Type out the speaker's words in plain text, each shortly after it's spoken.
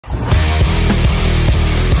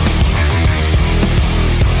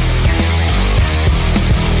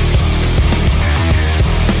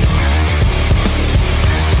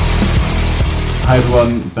Hi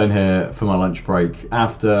everyone, Ben here for my lunch break.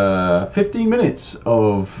 After 15 minutes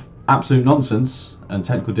of absolute nonsense and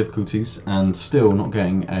technical difficulties and still not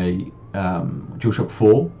getting a DualShock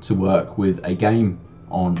 4 to work with a game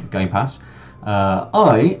on Game Pass, for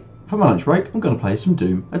my lunch break, I'm going to play some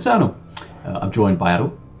Doom Eternal. I'm joined by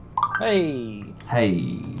Aadil. Hey!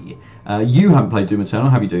 Hey! You haven't played Doom Eternal,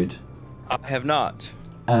 have you, dude? I have not.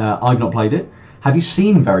 I've not played it. Have you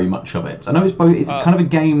seen very much of it? I know it's kind of a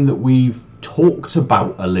game that we've talked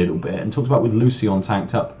about a little bit and talked about with Lucy on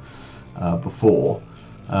Tanked Up before.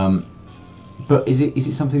 But is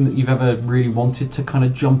it something that you've ever really wanted to kind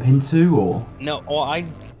of jump into, or? No, well, I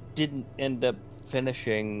didn't end up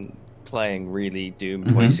finishing playing really Doom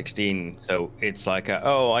 2016, so it's like,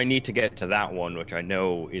 oh, I need to get to that one, which I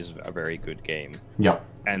know is a very good game. Yeah.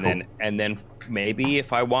 And then maybe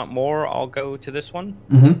if I want more, I'll go to this one.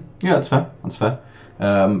 Yeah, that's fair. That's fair.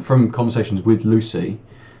 From conversations with Lucy,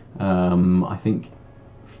 I think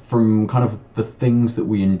from kind of the things that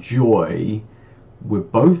we enjoy, we're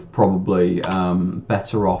both probably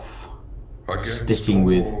better off sticking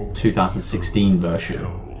with 2016 version.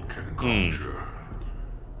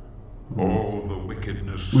 All the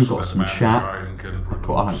wickedness We've got some chat. I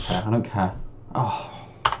don't care. Oh,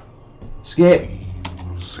 skip.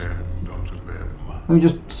 Send unto them. Let me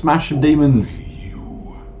just smash some demons.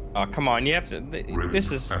 Oh, come on! You have to.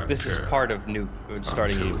 This is part of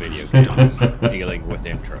starting new video games, dealing with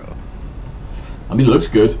intro. I mean, it looks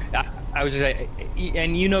good. I was just saying,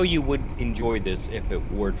 and you know you would enjoy this if it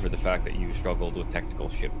weren't for the fact that you struggled with technical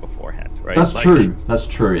shit beforehand, right? That's true. That's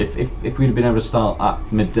true. If we'd have been able to start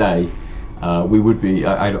at midday, we would be.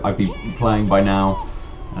 I'd be playing by now.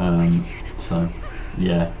 So,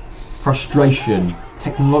 yeah, frustration.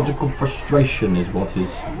 Technological frustration is what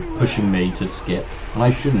is pushing me to skip, and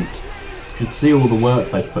I shouldn't. I should see all the work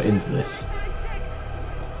they've put into this.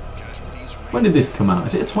 When did this come out?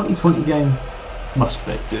 Is it a 2020 game? Must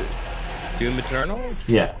be. Doom Eternal?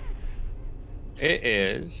 Yeah. It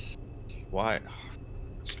is. Why?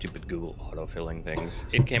 Stupid Google autofilling things.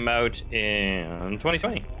 It came out in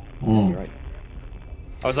 2020. You're right.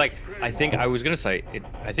 I was like, I was gonna say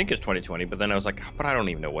I think it's 2020, but then I was like, but I don't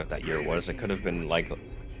even know what that year was. It could have been like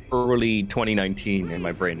early 2019, and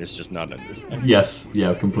my brain is just not understanding. Yes,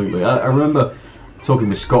 yeah, completely. I remember talking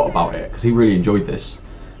with Scott about it because he really enjoyed this,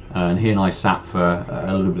 and he and I sat for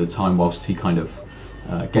a little bit of time whilst he kind of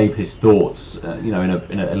gave his thoughts, you know,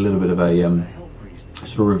 in a little bit of a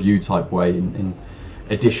sort of review type way, in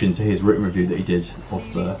addition to his written review that he did of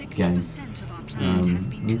the game.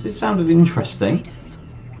 It sounded interesting.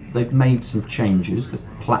 They've made some changes. There's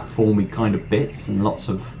platformy kind of bits and lots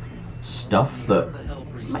of stuff that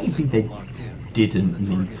maybe they didn't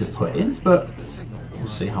need to put in, but we'll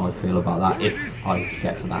see how I feel about that if I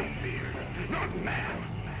get to that.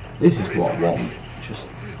 This is what I want. Just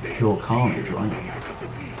pure carnage, right?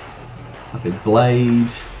 A big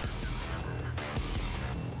blade.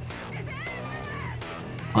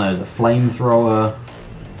 Oh, there's a flamethrower.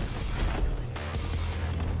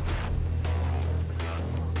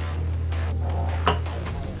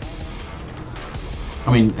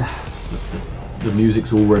 I mean, the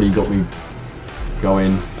music's already got me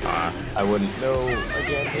going. I wouldn't know. I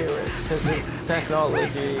can't hear it because of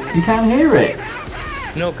technology. You can't hear it?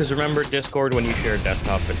 No, because remember Discord, when you share a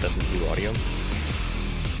desktop, it doesn't do audio.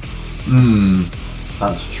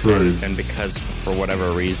 That's true. And because, for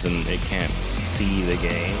whatever reason, it can't see the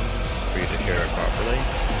game for you to share it properly.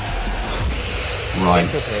 Right.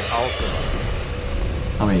 It's okay,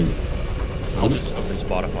 I mean... I'll just open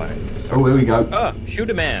Spotify. Oh, here we go. Ah, shoot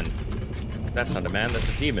a man. That's not a man, that's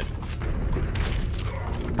a demon.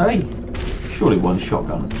 Hey, surely one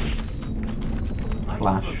shotgun.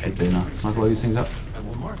 Flash should be enough. Might as well use things up. I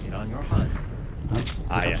will mark it on your HUD.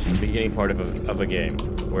 Yeah, the beginning part of a game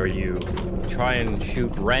where you try and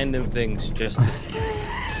shoot random things just to see.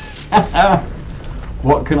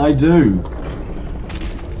 What can I do?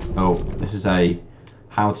 Oh, this is a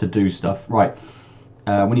how to do stuff. Right.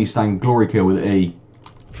 When you stand glory kill with E.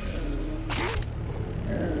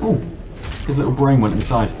 Oh, his little brain went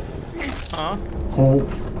inside. Huh? Oh.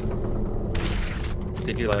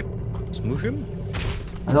 Did you like smoosh him?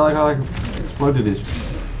 I like how I exploded his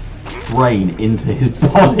brain into his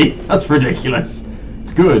body. That's ridiculous.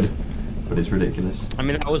 It's good, but it's ridiculous. I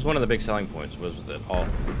mean, that was one of the big selling points, was that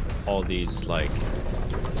all these like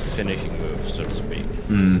finishing moves, so to speak.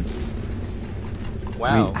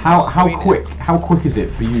 Wow. I mean, how quick is it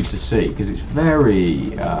for you to see? Because it's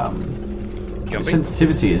very the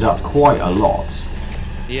sensitivity is up quite a lot.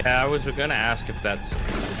 Yeah, I was gonna ask if that's a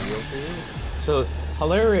deal for you. So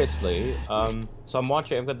hilariously, so I'm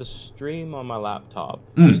watching. I've got the stream on my laptop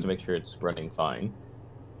just to make sure it's running fine.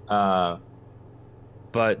 But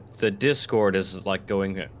the Discord is like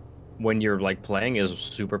going when you're like playing is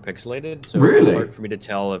super pixelated. So really? It's hard for me to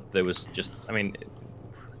tell if there was just. I mean,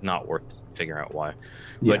 not worth figuring out why.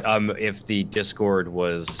 Yeah. But if the Discord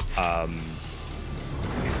was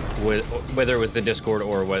whether it was the Discord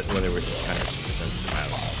or whether it was just kind of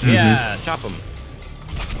yeah, chop them.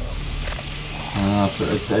 So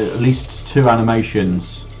at least 2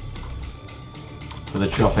 animations for the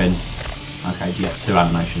chopping. Okay, yeah, 2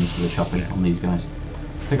 animations for the chopping on these guys.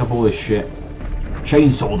 Pick up all this shit.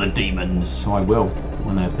 Chainsaw the demons. So I will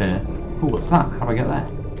when they appear. Oh, what's that? How do I get there?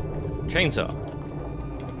 Chainsaw.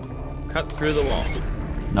 Cut through the wall.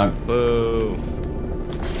 No. Boo.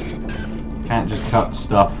 Can't just cut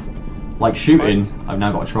stuff. Like shooting, I've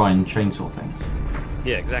now got to try and chainsaw things.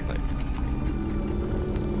 Yeah, exactly.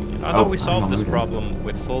 I thought we solved this problem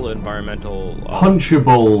with full environmental...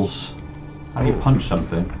 Punchables! How do you punch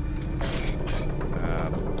something?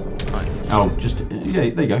 Punch. Oh, just...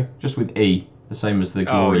 Yeah, there you go. Just with E. The same as the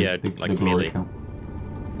glory, oh, yeah, the like glory kill.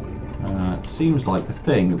 It seems like the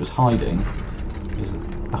thing that was hiding is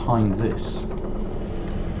behind this.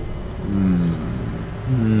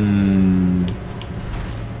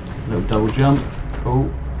 Little double jump. Cool.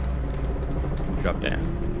 Drop down.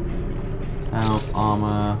 Health,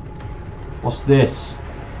 armor. What's this?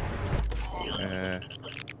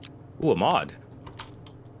 Ooh, a mod.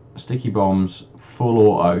 Sticky bombs, full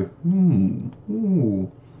auto.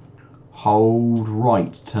 Ooh. Hold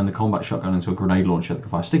right to turn the combat shotgun into a grenade launcher that can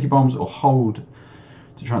fire sticky bombs, or hold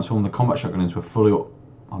to transform the combat shotgun into a fully auto...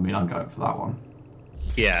 I mean, I'm going for that one.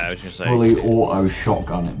 Yeah, I was just saying. Fully auto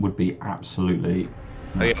shotgun, it would be absolutely...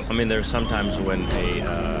 I mean, there's sometimes when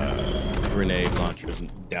a grenade launcher is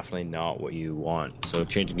definitely not what you want. So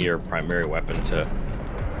changing your primary weapon to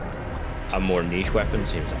a more niche weapon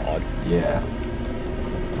seems odd. Yeah.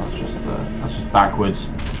 That's just backwards.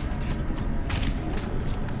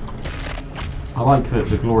 I like that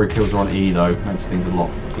the glory kills are on E though, makes things a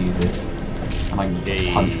lot easier. And I can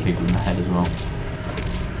just punch people in the head as well.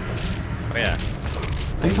 Oh yeah.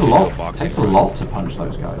 Takes a lot to punch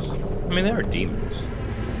those guys. I mean, they are demons.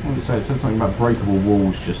 What did it say? It said something about breakable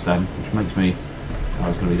walls just then, which makes me... Oh,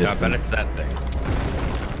 it's going to be this I bet it's that thing.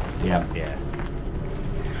 Yeah. Yeah.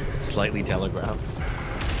 Slightly telegraphed.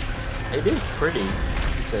 It is pretty.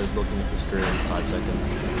 It says looking at the screen 5 seconds.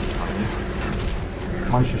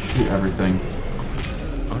 I should shoot everything.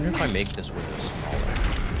 I wonder if I make this window smaller.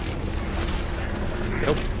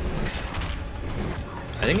 Nope.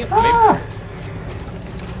 I think it maybe...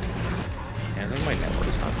 Yeah, I think my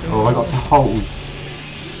network's not doing Oh, I got to hold.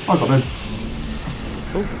 I got him.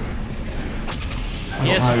 Oh.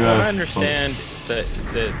 Yes, I understand that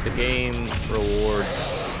the game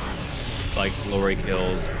rewards like glory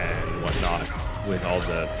kills and whatnot with all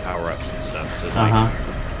the power-ups and stuff. So like,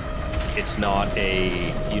 it's not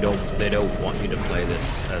a they don't want you to play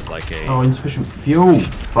this as like a insufficient fuel.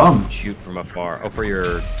 Bum. Shoot from afar. Oh, for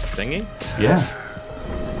your thingy? Yeah.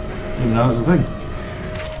 Didn't know it was a thing.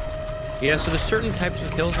 Yeah, so there's certain types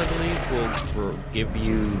of kills I believe will give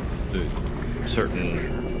you the certain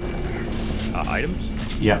items.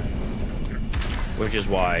 Yeah. Which is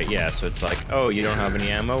why, yeah, so it's like, oh, you don't have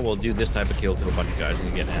any ammo? Well, do this type of kill to a bunch of guys and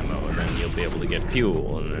you get ammo, and then you'll be able to get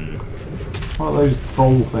fuel, and then... What are those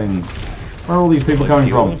bowl things? Where are all these people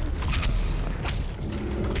coming from?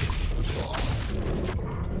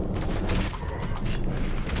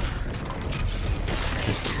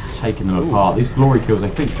 Just taking them apart. These glory kills, I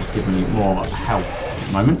think, just give me more health at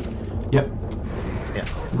the moment. Yep. Yeah.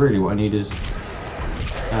 Really what I need is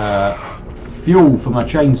fuel for my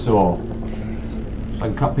chainsaw. So I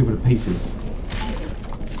can cut people to pieces.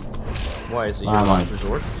 Why is it your last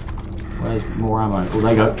resort? Where's more ammo? Oh,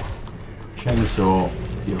 there you go. Chainsaw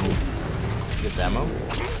fuel. Get ammo?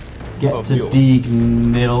 Get to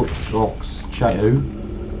Dignilrox Chao.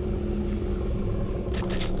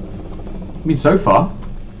 I mean, so far,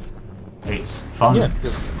 it's fun. Yeah,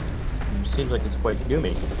 it seems like it's quite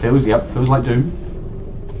doomy. Feels like Doom.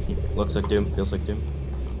 Looks like Doom, feels like Doom.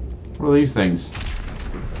 What are these things?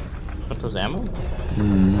 What, those ammo?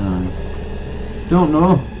 No. Don't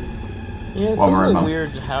know. Yeah, it's really weird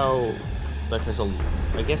how, like, there's a...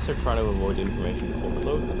 I guess they're trying to avoid information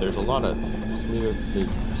overload, but there's a lot of weird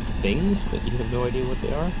things that you have no idea what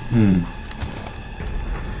they are.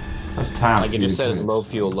 That's tab. Like, it just says low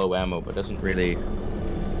fuel, low ammo, but doesn't really...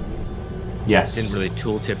 Yes. Didn't really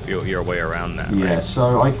tooltip your way around that, Yeah, right?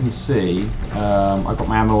 so I can see, I've got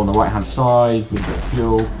my ammo on the right hand side with a bit of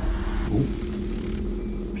fuel. Ooh.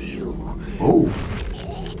 Oh.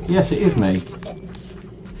 Yes, it is me.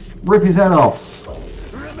 Rip his head off.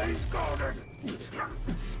 Remains guarded.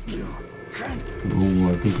 You can't. Oh,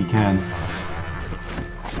 I think he can.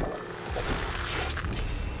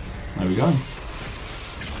 There we go.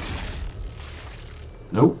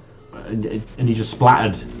 Nope. And he just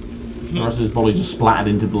splattered. The rest of his body just splattered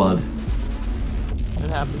into blood. It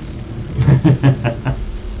happens.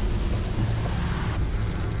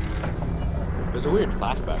 There's a weird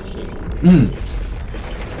flashback scene.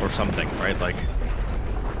 Or something, right? Like.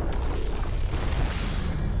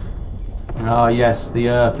 Ah, yes, the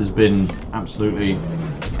Earth has been absolutely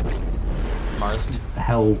Marsed.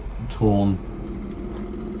 hell torn.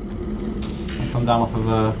 I come down off of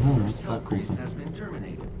a. Oh, what's that cool thing? Has been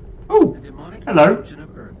terminated. Oh, The demonic hello. consumption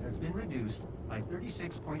of Earth has been reduced by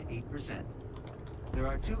 36.8%. There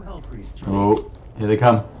are 2 hell priests. Oh, here they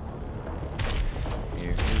come.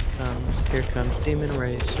 Here he comes Demon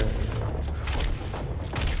Racer.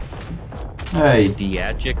 Hey,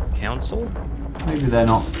 Diagic Council? maybe they're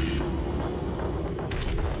not.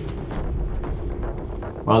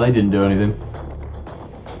 Well, they didn't do anything.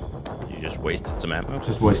 You just wasted some ammo.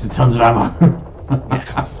 Just wasted tons of ammo.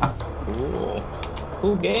 Cool.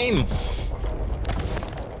 Cool game.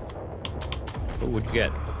 What would you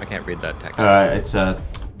get? I can't read that text.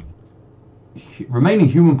 It's remaining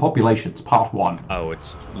human populations, part 1. Oh,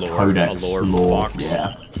 it's lore. Codex A lore box.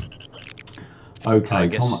 Yeah. Okay, I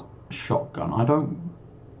guess- combat shotgun. I don't.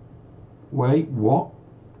 Wait, what?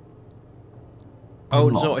 Oh,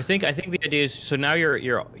 Unlock. so I think the idea is so now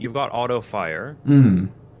you've got auto fire.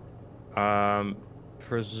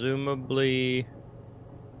 Presumably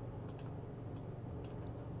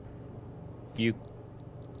you.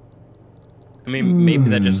 I mean, maybe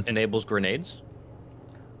that just enables grenades.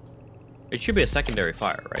 It should be a secondary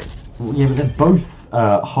fire, right? Well, yeah, but they both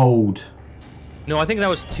hold. No, I think that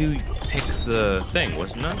was to pick the thing,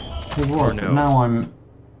 wasn't it? It was, Or but no? now I'm.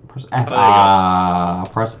 Press F. Oh, there you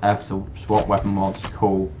go. Press F to swap weapon mods.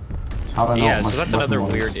 Cool. How do I not Yeah, my so that's weapon another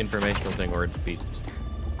mods? weird informational thing where it beats.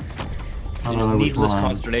 I don't There's know which needless one I am.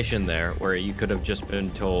 consternation there, where you could have just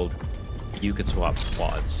been told you could swap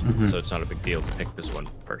quads, so it's not a big deal to pick this one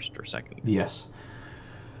first or second. Yes.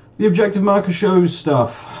 The objective marker shows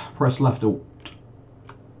stuff. Press left alt.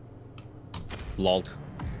 Lolled.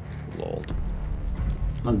 Lolled.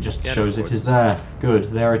 And it just Get shows it, it is there. Good,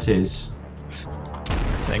 there it is.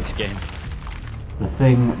 Thanks, game. The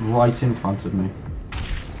thing right in front of me.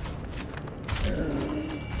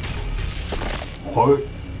 What?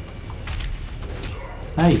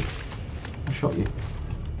 Hey, I shot you.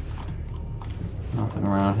 Nothing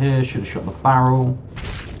around here. Should have shot the barrel.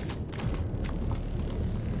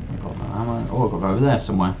 I've got no ammo. Oh, I've got to go over there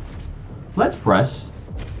somewhere. Let's press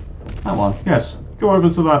that one. Yes, go over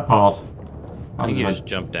to that part. I think you just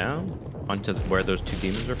jump down onto where those two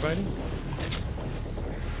demons are fighting.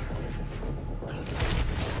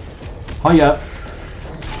 Hiya.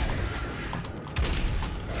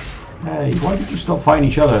 Hey, why did you stop fighting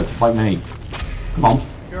each other to fight me? Come on.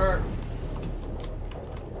 Sure.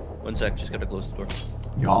 One sec, just gotta close the door.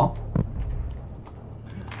 Yeah.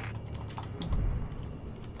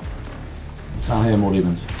 It's down here, more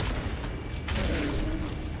demons.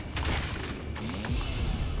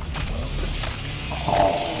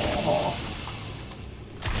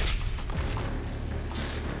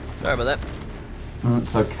 Sorry about that.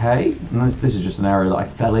 It's okay. And this is just an area that I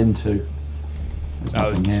fell into. There's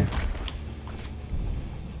nothing here.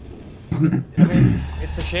 I mean,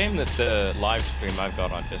 it's a shame that the live stream I've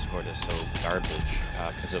got on Discord is so garbage,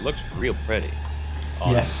 because it looks real pretty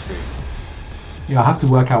on Yes. the screen. Yeah, I have to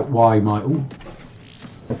work out why my... Ooh.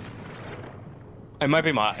 It might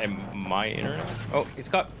be my internet. Oh, it's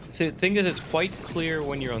got. See, the thing is, it's quite clear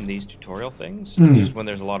when you're on these tutorial things. It's just when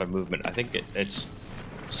there's a lot of movement. I think it's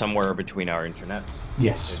somewhere between our internets.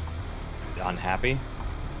 Yes. It's unhappy,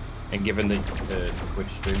 and given the Twitch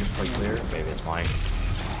stream is quite clear, maybe it's mine.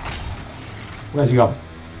 Where's he gone?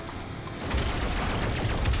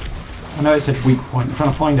 I know it said weak point. I'm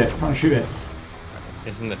trying to find it. I'm trying to shoot it.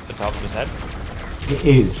 Isn't it the top of his head? It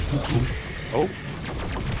is. Oh.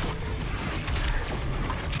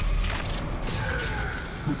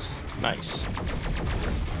 Nice.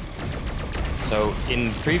 So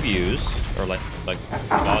in previews or like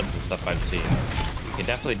VODs and stuff I've seen, you can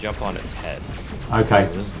definitely jump on its head. Okay.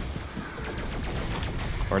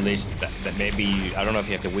 Or at least that maybe, I don't know if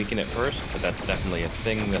you have to weaken it first, but that's definitely a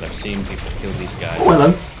thing that I've seen people kill these guys. Oh,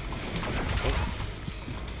 hello.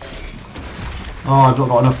 Oh, I've not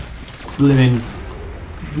got enough blimmin'...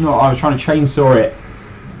 No, I was trying to chainsaw it.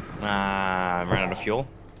 Ran out of fuel.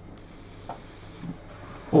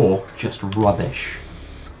 Or just rubbish.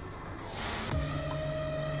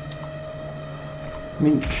 I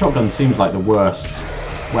mean, shotgun seems like the worst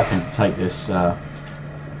weapon to take this.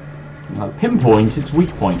 Like pinpoint its weak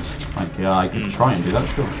points. Like, I could try and do that,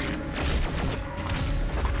 sure.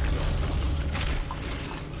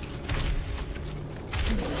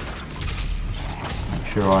 Make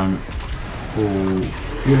sure I'm all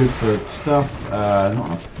good for stuff. Not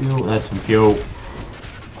enough fuel. There's some fuel.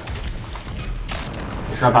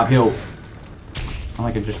 Let's grab that fuel. And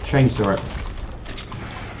I can just chainsaw it.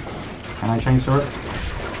 Can I chainsaw it?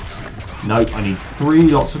 Nope, I need 3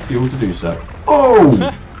 lots of fuel to do so.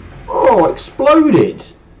 Oh! Oh, exploded!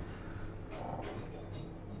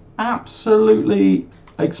 Absolutely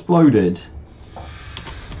exploded.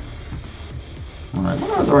 Alright, I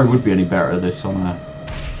wonder whether I would be any better at this on a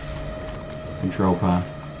control pad.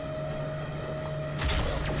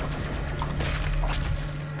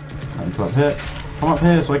 Let me come up here. Come up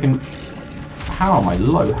here so I can... How am I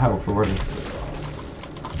low health already?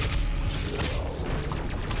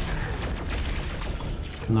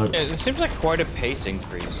 No. Yeah, it seems like quite a pace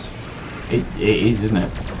increase. It is, isn't it?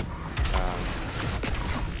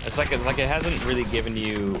 It's like it hasn't really given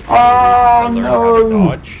you Oh, any reason to learn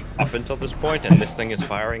how to dodge up until this point, and this thing is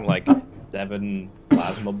firing like 7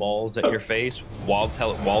 plasma balls at your face while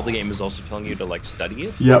the game is also telling you to like study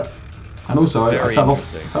it. Yep. And also, I fell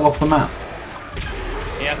off the map.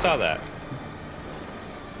 Yeah, I saw that.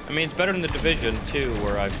 I mean, it's better than the Division 2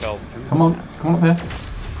 where I fell through. Come on up here.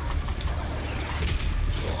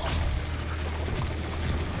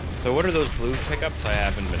 So what are those blue pickups? I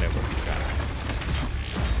haven't been able to track.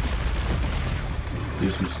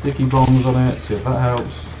 Do some sticky bombs on it, see if that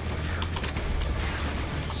helps.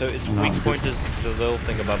 So its weak point is the little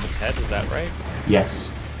thing above its head, is that right? Yes.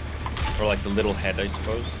 Or like the little head, I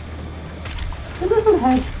suppose? The little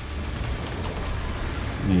head.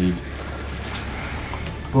 Need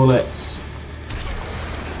bullets.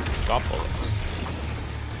 Got bullets.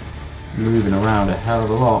 Moving around a hell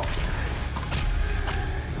of a lot.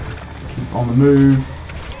 Keep on the move.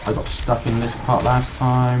 I got stuck in this part last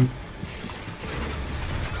time.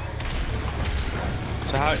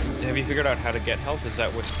 So have you figured out how to get health? Is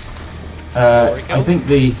that what? I think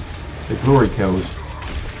the glory kills,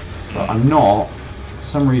 but I'm not, for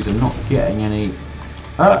some reason, not getting any.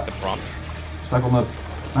 Like the prompt. Stuck on the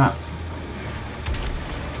map.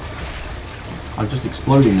 I'm just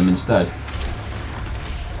exploding them instead.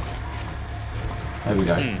 There we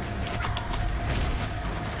go.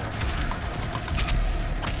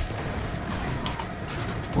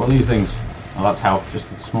 What are these things? Oh, that's health, just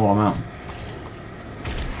a small amount.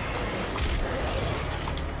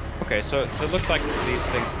 Okay, so it looks like these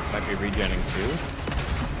things might be regenning too.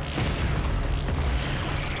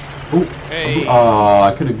 Oh, hey. Oh,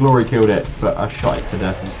 I could have glory killed it, but I shot it to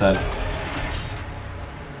death instead.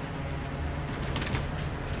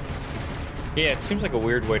 Yeah, it seems like a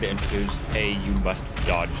weird way to introduce, hey, you must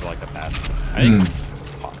dodge like a bastard. I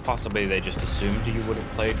think possibly they just assumed you would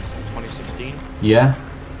have played 2016. Yeah.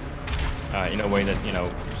 In a way that, you know,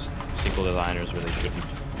 sequel designers really shouldn't.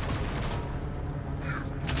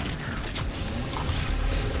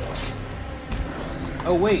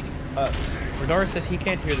 Oh wait, Radar says he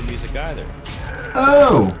can't hear the music either.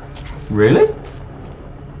 Oh, really?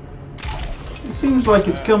 It seems like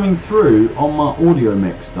it's coming through on my audio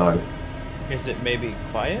mix though. Is it maybe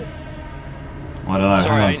quiet? I don't know.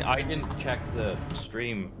 Sorry, I didn't check the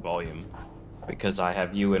stream volume because I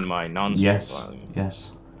have you in my non-stream volume. Yes.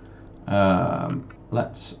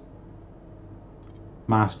 Let's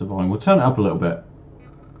master volume. We'll turn it up a little bit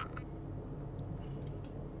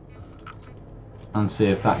and see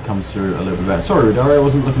if that comes through a little bit better. Sorry, Dario, I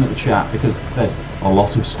wasn't looking at the chat because there's a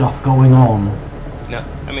lot of stuff going on. No,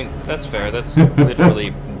 I mean that's fair. That's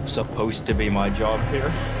literally supposed to be my job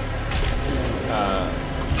here. I'm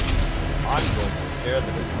going to share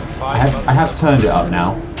that it's my 5 months. I have turned it up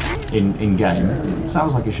now in game. It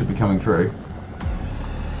sounds like it should be coming through.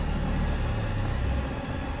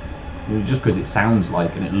 Just because it sounds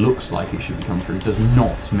like and it looks like it should be coming through does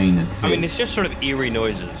not mean that it is. I mean, it's just sort of eerie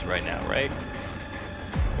noises right now, right?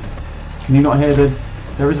 Can you not hear the...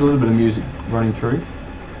 There is a little bit of music running through.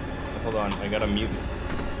 Hold on, I gotta mute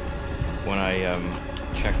when I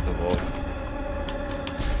check the volume.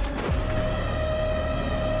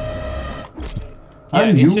 Yeah,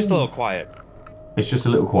 it's just a little quiet. It's just a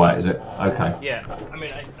little quiet, is it? Okay. Yeah, I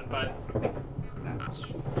mean, but that's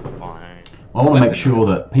fine. I want to make sure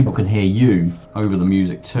that people can hear you over the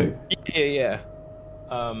music too. Yeah.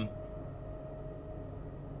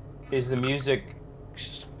 Is the music...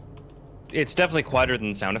 It's definitely quieter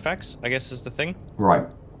than sound effects, I guess is the thing. Right.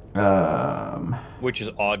 Which is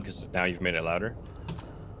odd because now you've made it louder.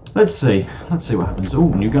 Let's see. Let's see what happens. Oh,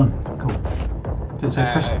 new gun. Cool. Did it say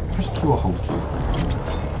press Q or hold Q?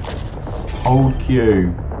 Hold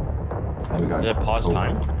Q. There we go. Does it pause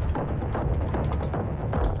time?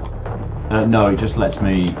 No, it just lets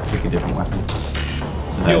me pick a different weapon.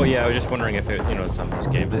 So Oh yeah, I was just wondering if it, some of these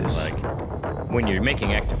games it's like when you're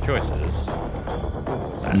making active choices.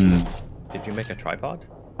 Did you make a tripod?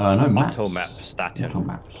 No, maps. Auto map statin. Auto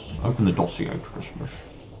maps. Open the dossier.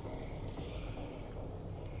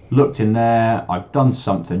 Looked in there. I've done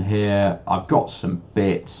something here. I've got some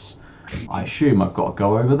bits. I assume I've got to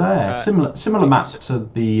go over there. Similar map to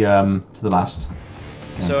the last.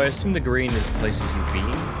 Okay. So I assume the green is places you've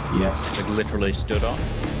been. Yes. Like literally stood on.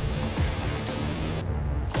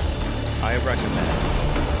 I recommend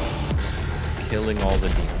killing all the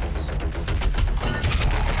demons.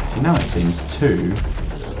 See, now it seems too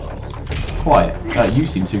quiet. You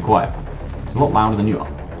seem too quiet. It's a lot louder than you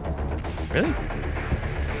are. Really?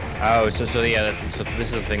 Oh, so yeah, so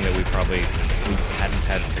this is the thing that we hadn't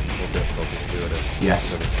had technical difficulties. We would have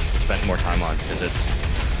sort of spent more time on because it's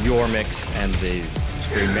your mix and the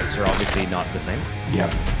stream mix are obviously not the same. Yeah.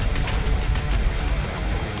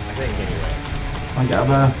 I think anyway. I get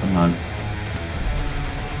over, but no.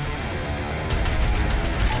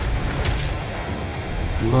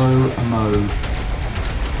 Low mode.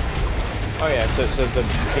 Oh yeah, so the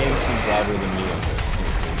game seems louder than me.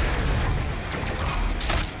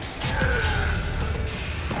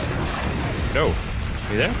 No.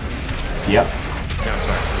 You there? Yep. No, I'm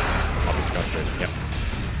sorry. I'll just go straight. Yep.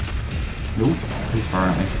 Nope. He's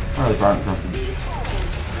firing at me. Where are they firing from?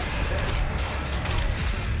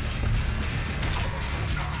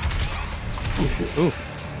 Oh shit. Oof.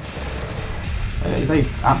 They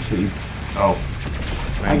absolutely... Oh.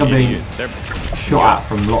 I think I'm being shot at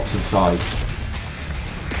from lots of sides.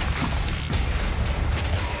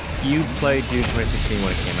 You played Dune 2016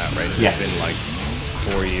 when it came out, right? Yes. It's been like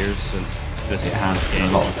 4 years since this It has been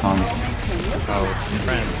game. a lot of time. Oh,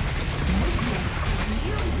 friends.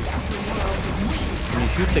 Can you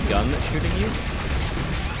shoot the gun that's shooting you?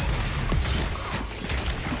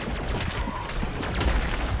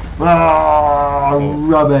 Oh,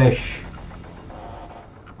 rubbish.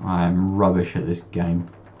 I am rubbish at this game.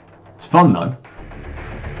 It's fun though.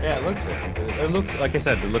 Yeah, it looks like I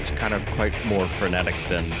said, it looks kind of quite more frenetic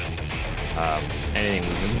than anything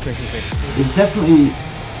we've been playing. It definitely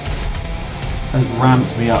has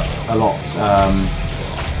ramped me up a lot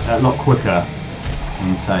quicker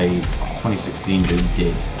than say 2016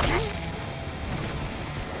 did.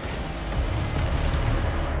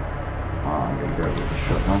 I'm gonna go with the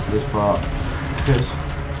shotgun for this part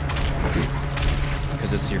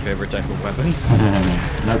Because it's your favorite type of weapon?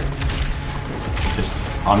 nope. Just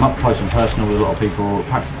I'm up close and personal with a lot of people.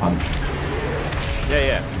 Packs a punch.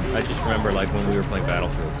 Yeah. I just remember like when we were playing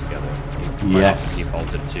Battlefield together. Yes.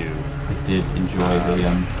 Defaulted to. I did enjoy the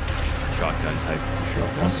shotgun type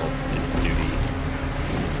muscle duty.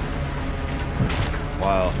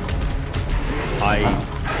 While I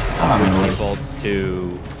would default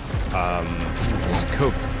to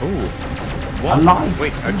scope. Ooh. What?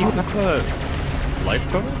 Wait, are you have a life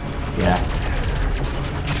cover? Yeah.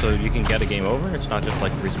 So you can get a game over? It's not just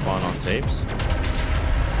like respawn on saves?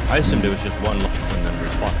 I assumed it was just one life and then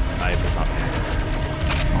respawn. I was not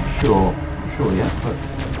Sure yet, but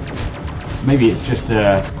maybe it's just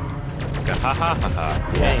ha ha ha ha.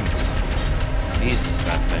 Yeah. Games. Jesus,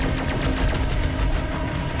 that thing.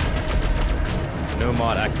 No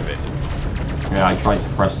mod activated. Yeah, I tried to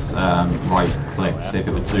press right click to see if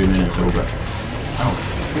it would zoom in at all, but oh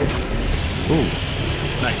shit. Ooh,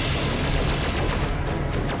 nice.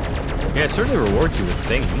 Yeah, it certainly rewards you with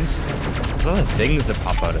things. There's a lot of things that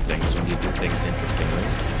pop out of things when you do things interestingly.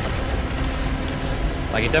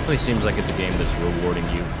 Like, it definitely seems like it's a game that's rewarding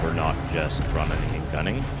you for not just running and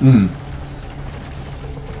gunning.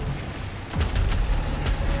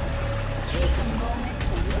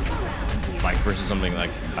 Like, versus something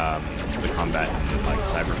like the combat in like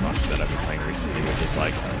Cyberpunk that I've been playing recently, which is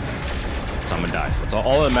like, someone dies. That's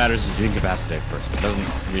all that matters is you incapacitate a person. It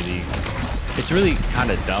doesn't really... It's really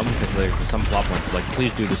kind of dumb because there's some plot points like,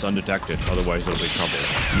 please do this undetected, otherwise there'll be trouble.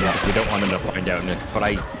 Yeah. We don't want them to find out. But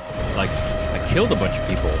I killed a bunch of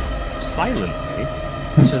people silently,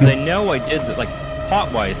 so they know I did that. Like,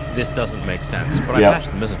 plot-wise, this doesn't make sense, but I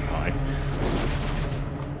patched the missing fine.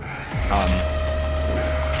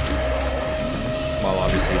 Well,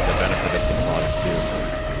 obviously the benefit of the plot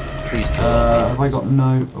is please kill have I got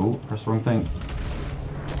no... Oh, press the wrong thing.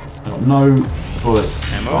 I got no bullets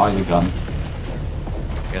for either gun.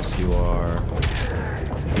 Guess you are...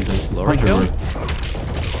 Lower kill?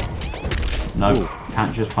 No, Ooh.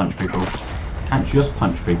 can't just punch people. Can't just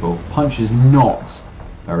punch people. Punch is not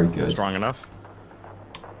very good. Strong enough?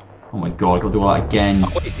 Oh my god, I've got to do all that again.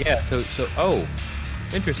 Oh, wait, yeah. Oh,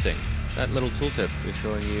 interesting. That little tooltip is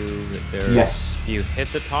showing you that there. Yes. If you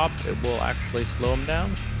hit the top, it will actually slow him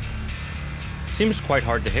down. Seems quite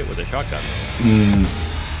hard to hit with a shotgun.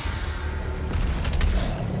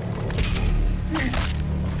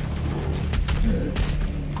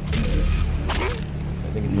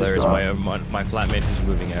 I think it's hilarious. My flatmate who's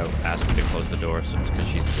moving out asked me to close the door because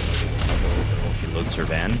she's when she loads her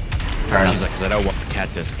van. She's like, because I don't want the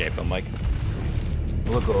cat to escape. I'm like,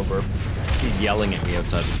 look over. She's yelling at me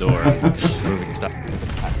outside the door. Just moving stuff.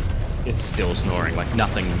 It's still snoring like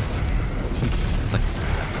nothing. It's like,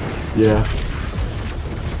 yeah.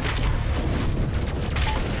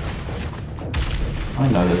 I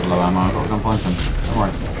know there's low ammo. I've got to go and find some. Don't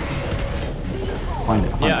worry. Find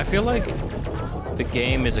it. Yeah, I feel like the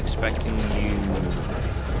game is expecting you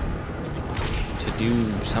to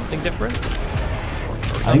do something different.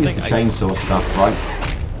 I think it's the chainsaw stuff, right?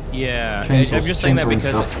 Yeah, Chainsaw, I'm just saying that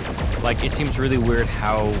because stuff. like it seems really weird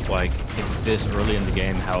how like if this early in the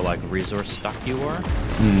game how like resource stuck you are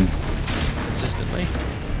consistently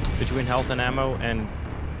between health and ammo and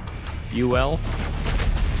fuel.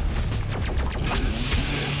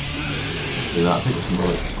 Do that. Pick up some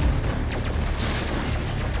bullets.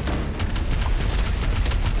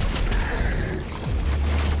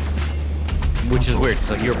 Which is weird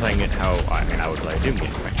because like you were playing it how I would play a Doom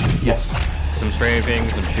game, right? Yes. Some strafing,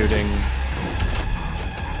 some shooting.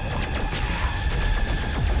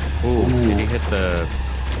 Ooh, did he hit the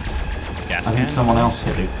gas I think can? someone else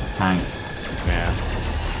hit the tank. Yeah. I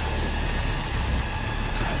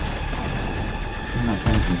think that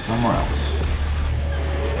came from somewhere else.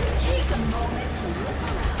 Take a moment to look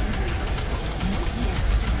around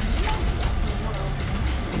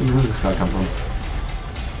you. Where does this guy come from?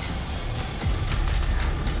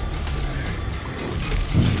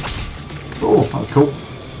 Oh, that was cool.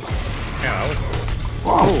 Yeah, that was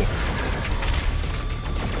cool. Wow. Ooh.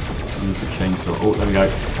 I need to chainsaw. Oh, there we go.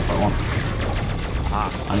 That's that one. Ah,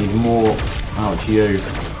 I need more. Oh, it's you.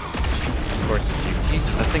 of course it's you.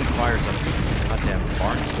 Jesus, that thing fires up a goddamn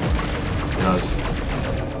barnstorm. It does.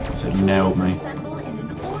 So it nailed me. Assemble in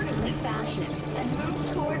an orderly fashion and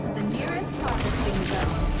move towards the nearest harvesting zone.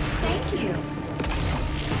 Thank you.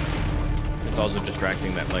 It's also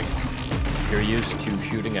distracting that like you're used to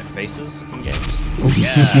shooting at faces in games.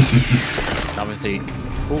 Yeah. Obviously.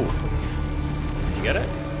 Ooh. Did you get it?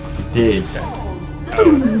 It did. Hold the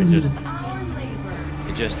Oh, fruits of our labor.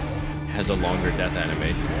 it just has a longer death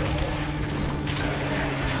animation.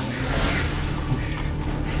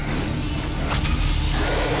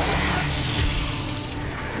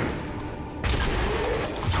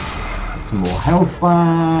 Some more health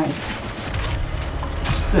back.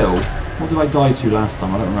 Still, what did I die to last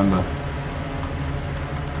time? I don't remember.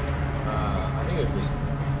 I think it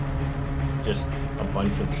was just a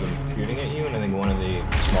bunch of them shooting at you, and I think one of the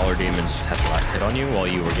Smaller demons had the last hit on you while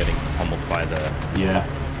you were getting pummeled by the Yeah.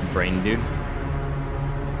 brain dude.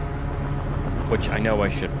 Which I know I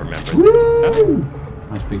should remember. Woo!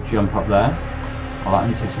 Nice big jump up there. Oh, that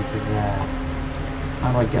only takes me to there.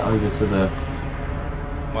 How do I get over to the...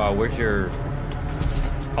 Wow, where's your...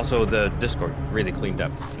 Also, the Discord really cleaned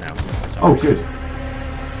up now. Oh, good.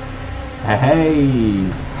 Hey!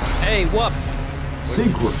 Hey, what?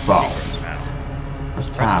 Secret file. Press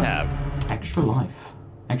tab. Extra life.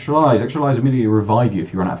 Extra lives. Extra lives immediately revive you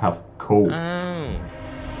if you run out of health. Cool. Oh.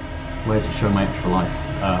 Where's it show my extra life?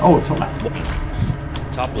 Oh, top left.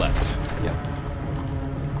 Top left. Yeah.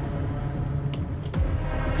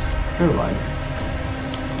 Feel like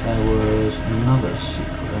there was another secret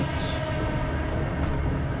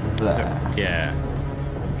there. Yeah.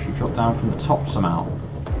 She dropped down from the top somehow.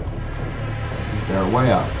 Is there a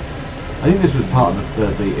way up? I think this was part of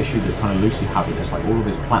the issue that kind of Lucy had with this, like all of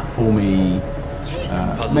this platformy,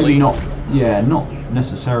 maybe not, yeah, not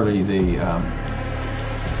necessarily the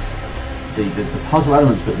puzzle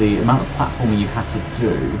elements, but the amount of platforming you had to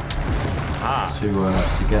do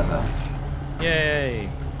to get there. Yay.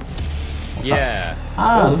 What's Yeah. that?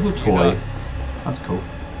 Ah, a little You toy. got- That's cool.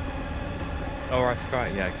 Oh, I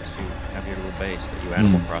forgot. Yeah, because you have your little base that you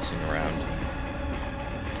Animal Crossing around.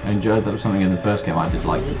 I enjoyed that was something in the first game I did,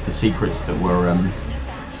 like the secrets that were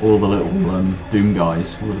all the little Doom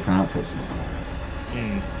guys, all the different outfits and stuff.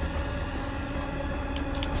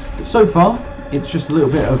 So far, it's just a little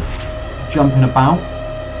bit of jumping about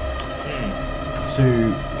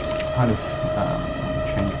to kind of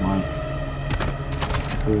change my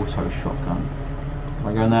auto shotgun. Can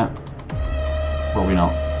I go in there? Probably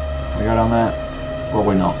not. Can I go down there?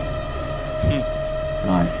 Probably not.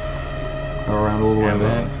 Right. Go around all the way Ammo.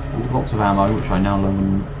 there. Lots of ammo, which I now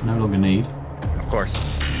no longer need. Of course.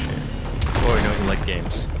 Boy, don't you like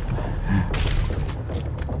games?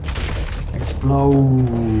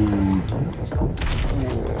 Explode.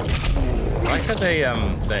 I like how they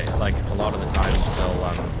like a lot of the times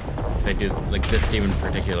they do like this game in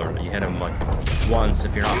particular. You hit them like once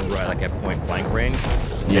if you're not right like at point blank range.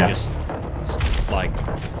 Yeah. You just like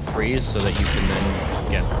freeze so that you can then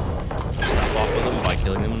get stuff off of them by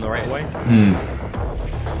killing them in the right way. Hmm.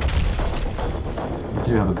 I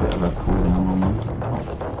do have a bit of a cooldown on them.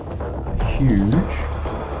 Not huge.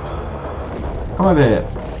 Come over here.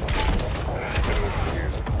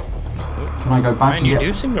 Can I go back Man, and you get...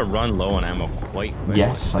 do seem to run low on ammo quite quickly.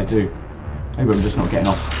 Yes, I do. Maybe I'm just not getting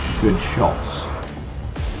off good shots.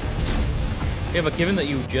 Yeah, but given that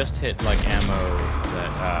you just hit like ammo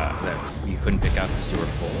that you couldn't pick up because you were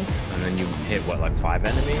full, and then you hit what, like 5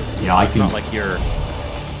 enemies? Yeah, I It's can. not like you're.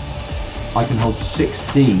 I can hold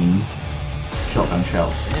 16 shotgun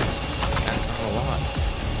shells. Damn, that's not a lot.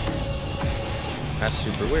 That's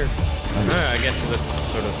super weird. Okay. I guess that's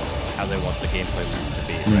sort of how they want the gameplay loop to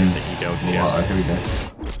be, right? That you don't just. Right, here we go.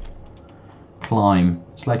 Climb.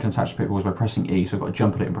 Sled can attach to pitfalls by pressing E, so I've got to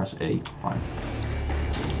jump at it and press E. Fine.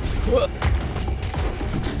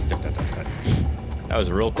 That was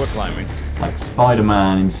real quick climbing. Like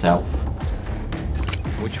Spider-Man himself.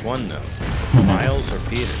 Which one though? Miles or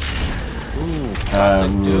Peter? Ooh,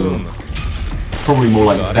 classic Doom. Probably more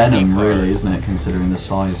like Got it, Venom, keep really, firing. isn't it, considering the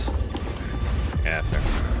size. Yeah, fair.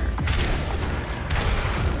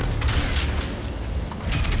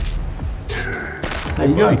 There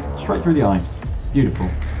you go. Straight through the eye. Beautiful.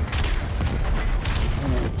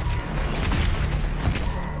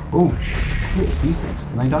 Oh shit, it's these things.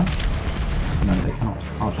 Can they die? No, they cannot.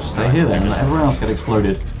 I'll just stay here then and let everyone else get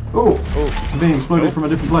exploded. Oh! I'm being exploded from a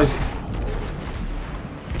different place.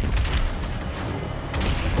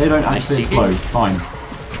 They don't actually see explode. you. Fine.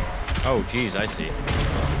 Oh, geez, I see.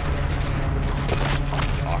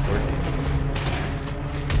 Awkward.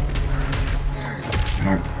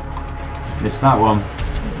 No. Missed that one.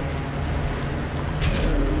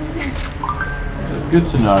 Good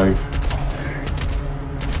to know.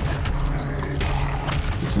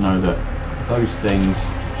 Good to know that those things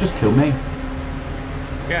just kill me.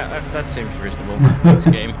 Yeah, that seems reasonable for this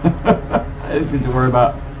game. I don't seem to worry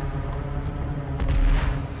about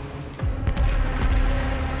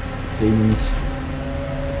demons.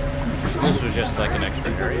 This was just like an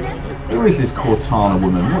extra area. Who is this Cortana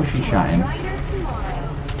woman? What's she chatting?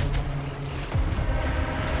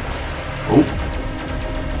 Oh.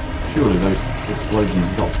 Surely those explosions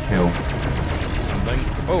have got to kill Something.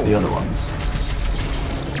 Oh, the other ones.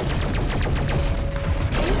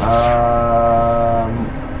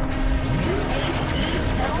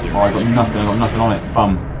 Oh, I got nothing on it.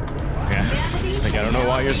 Bum. yeah. Like, I don't know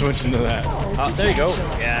why you're switching to that. Oh, there you go.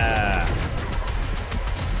 Yeah.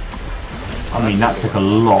 I mean, that took a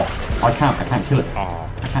lot. I can't kill it. Oh.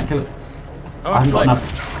 I can't kill it. Oh, I haven't got like,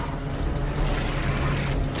 enough.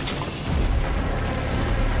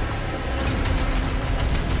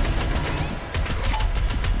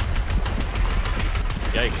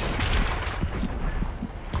 Yikes.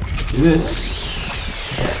 Do this.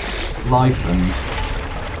 Life and...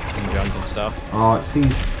 Some jump and stuff. Oh, it's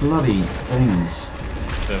these bloody things.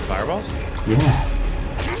 The fireballs? Yeah.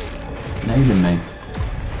 Nailing me.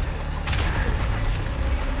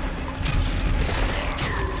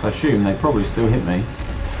 I assume they probably still hit me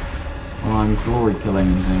when I'm glory killing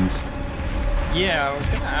and things. Yeah, I was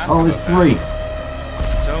gonna ask. Oh, there's about 3.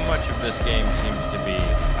 that. So much of this game seems to be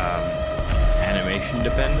animation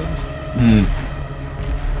dependent. Hmm.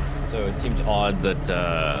 So it seems odd that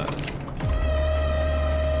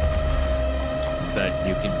that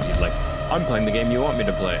you can be like, I'm playing the game you want me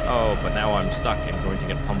to play. Oh, but now I'm stuck and going to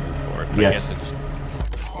get pummeled for it. Yes. I guess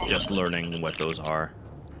it's just learning what those are.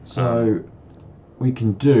 So we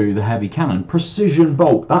can do the heavy cannon. Precision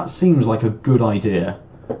bolt. That seems like a good idea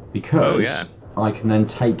because I can then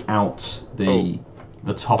take out the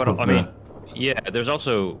top But of I the... mean, yeah, there's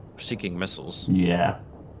also seeking missiles. Yeah.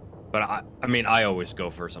 But I mean, I always go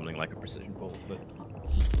for something like a precision bolt. But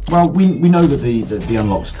Well, we know that the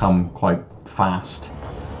unlocks come quite fast.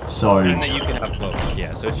 So and then you can have both.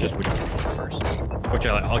 Yeah, so it's just which one you want first. Which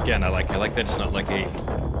I like. Again, I like that it's not like a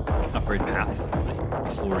upgrade path. Like,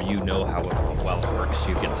 before you know how well it works,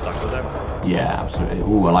 you get stuck with it. yeah, absolutely.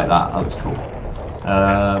 Ooh, I like that. That looks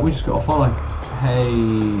cool. We just got to follow. Hey,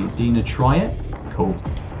 Dina, try it. Cool.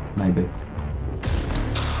 Maybe.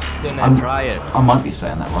 Then try it. I might be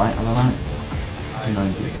saying that right. I don't know. Who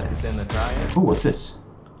knows these days? Then try it. Oh, what's this?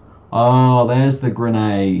 Oh, there's the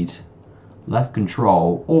grenade. Left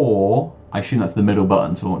control, or I assume that's the middle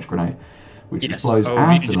button to launch grenade. which Yes. explodes Oh, have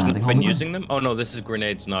you after just landing on been the using them? Oh no, this is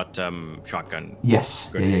grenades, not shotgun. Yes.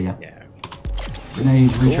 Grenade. Yeah.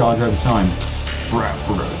 Grenades recharge over time.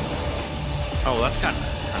 Oh, that's kind of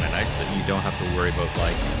nice that you don't have to worry about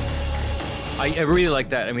like. I really like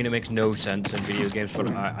that. I mean, it makes no sense in video games,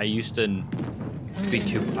 but I used to be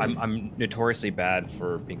too. I'm notoriously bad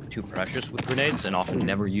for being too precious with grenades and often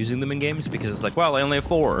never using them in games because it's like, well, I only have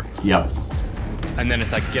 4. Yep. And then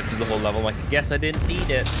it's like get to the whole level, like, guess I didn't need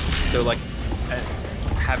it. So like,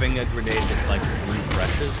 having a grenade that like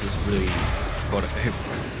refreshes is really,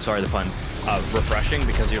 sorry the pun, refreshing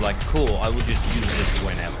because you're like, cool, I will just use this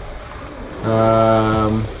whenever.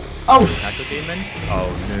 Oh Tackle demon?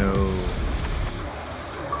 Oh no.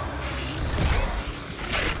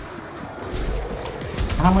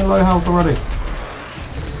 How many low health already?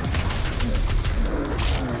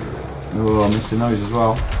 Oh, I'm missing those as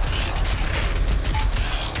well.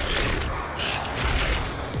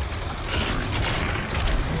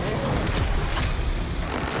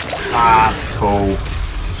 Ah, that's cool.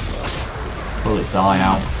 Pull its eye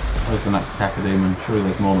out. Where's the next Cacodemon? Surely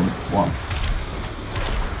there's more than one.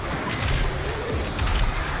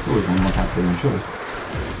 Always one more Cacodemon, surely.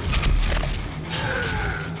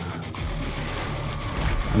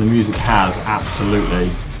 And the music has absolutely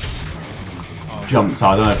jumped.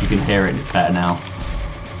 I don't know if you can hear it, it's better now.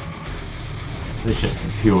 It's just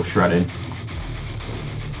pure shredding.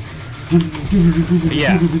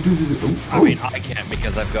 Yeah. I mean, I can't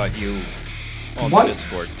because I've got you on What? the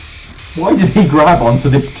Discord. Why did he grab onto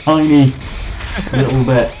this tiny little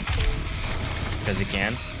bit? Because he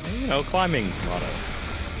can. You know, climbing motto.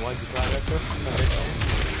 Why'd you climb that first?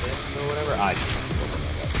 Or whatever. I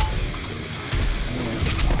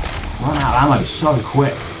Run out of ammo so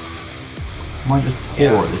quick. I might just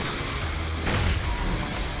pour at this.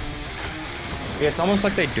 Yeah, it's almost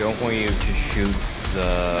like they don't want you to shoot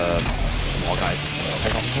the small guys.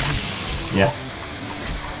 Yeah.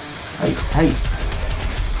 Hey.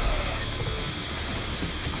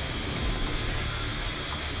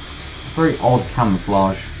 Very odd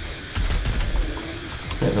camouflage.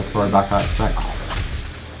 Bit of a throwback, I expect.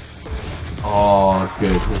 Oh,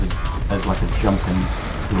 good. There's like a jumping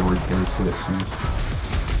glory kill to it soon.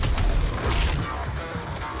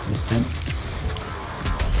 Missed him.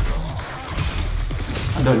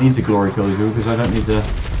 I don't need to glory kill you because I don't need the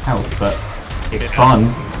health, but it's fun.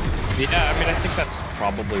 Yeah, I mean, I think that's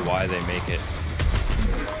probably why they make it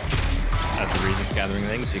as the resource gathering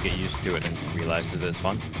thing, so you get used to it and realize that it's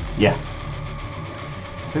fun. Yeah.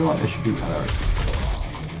 I feel like there should be there.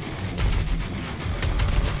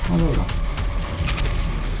 Oh, there we go.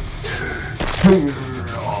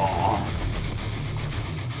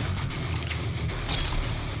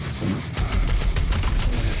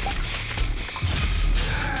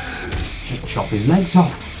 Just chop his legs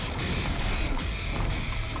off.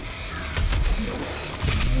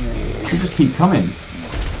 They just keep coming.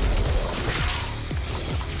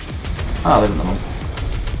 Ah, there's another one.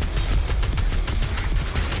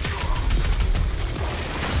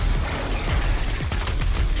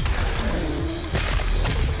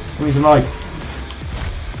 Give me some light.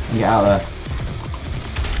 Get out of there.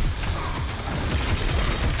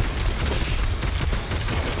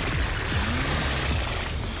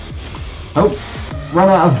 Oh, run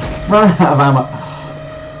out of ammo.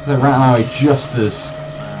 So ran out of ammo just as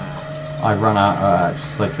I ran out,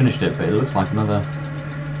 just as I finished it, but it looks like another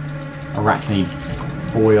arachnid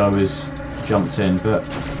boyo has jumped in, but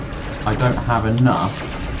I don't have enough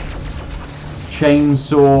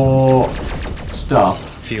chainsaw stuff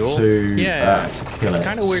Fuel? to kill it. It's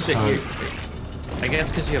kind of weird that you. I guess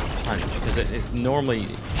because you have punch, because it normally.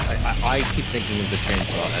 I keep thinking of the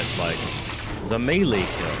chainsaw as like the melee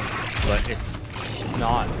kill, but it's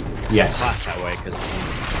not classed that way because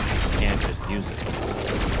you can't just use it.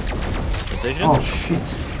 Precision? Oh shit!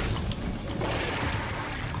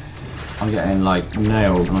 I'm getting like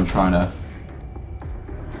nailed when I'm trying to.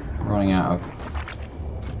 Running out of.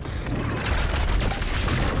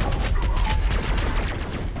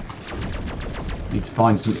 Need to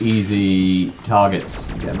find some easy targets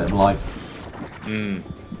to get a bit of life.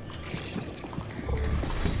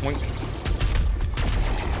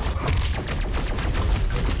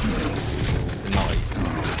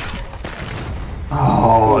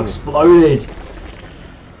 Oh, exploded!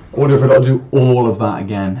 I wonder if I got to do all of that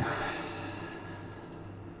again.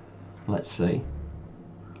 Let's see.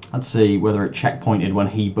 Let's see whether it checkpointed when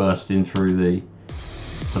he burst in through the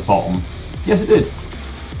bottom. Yes, it did.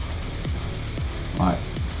 Right.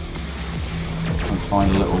 Let's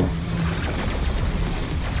find a little.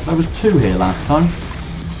 There was 2 here last time.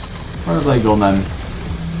 Where have they gone then?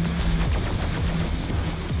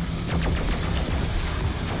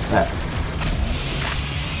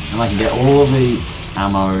 And I can get all of the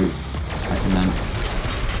ammo I can then...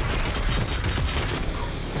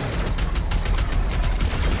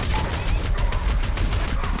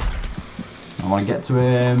 I want to get to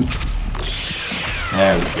him.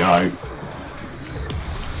 There we go.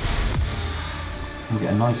 We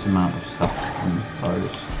get a nice amount of stuff from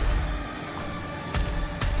those.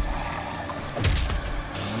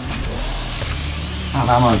 Out of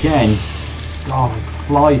ammo again. God, I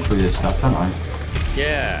fly through this stuff, don't I?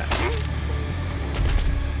 Yeah.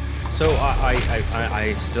 So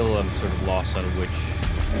I still am sort of lost on which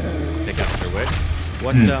pickups are which.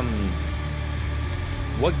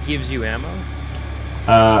 What gives you ammo?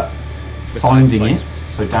 Besides, Finding like, it.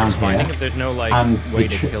 So down finding here. if there's no like And way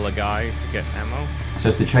the to kill a guy to get ammo. So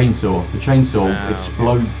it's the chainsaw. The chainsaw Ah,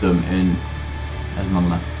 explodes them in. There's none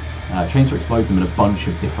left. Chainsaw explodes them in a bunch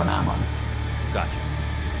of different ammo. Gotcha.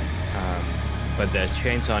 But the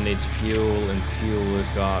chainsaw needs fuel, and fuel is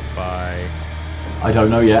got by. I don't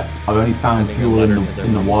know yet. I've only found Sending a fuel letter in to their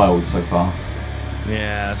the mum. wild so far.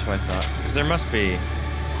 Yeah, that's what I thought. Because there must be.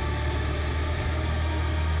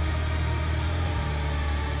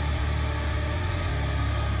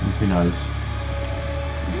 Who knows?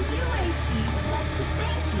 The UAC would like to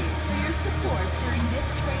thank you for your support during this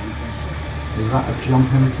transition. Is that a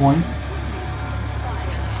jumping point? Continues to inspire.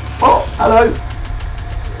 Oh, hello.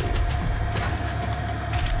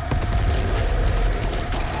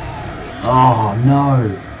 Oh no!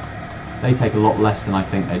 They take a lot less than I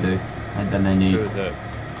think they do, and then they need Who, the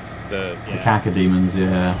the yeah. cacodemons.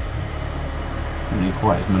 Yeah, they need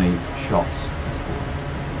quite as many shots. That's cool.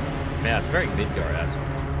 Yeah, it's very Midgar-esque.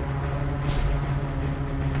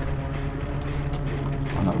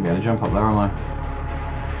 I'm not gonna be able to jump up there, am I?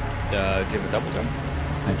 Do you have a double jump?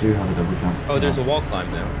 I do have a double jump. Oh, there's a wall climb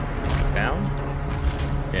now. Down?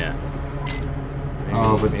 Yeah. Maybe,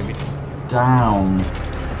 Oh, but maybe. down.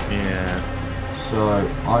 Yeah. So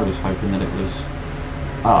I was hoping that it was.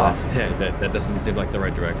 Oh, that doesn't seem like the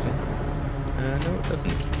right direction. No, it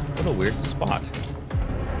doesn't. What a weird spot.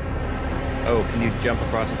 Oh, can you jump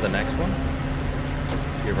across to the next one?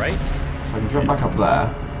 To your right? So I can jump back up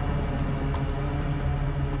there.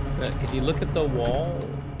 Can you look at the wall?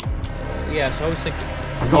 Yeah, so I was thinking.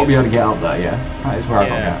 I've got to be able to get up there, yeah? That is where I've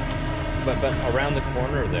got to Yeah. get. But around the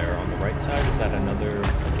corner there on the right side, is that another?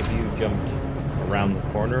 If you jumped around the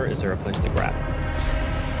corner, is there a place to grab?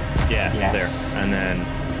 Yeah, Yes. there, and then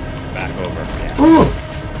back over. Yeah. Ooh!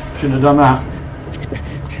 Shouldn't have done that.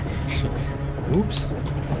 Oops.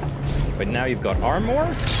 But now you've got armor.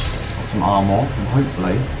 Got some armor, and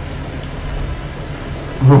hopefully.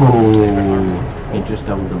 Oh, he just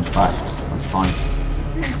double jumps back. That's fine.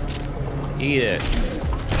 Eat it.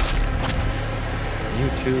 You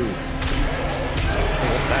too. Hey,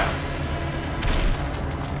 what's that?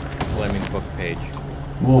 Flaming book page.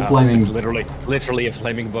 More flaming. It's literally a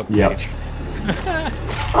flaming book Yep. page.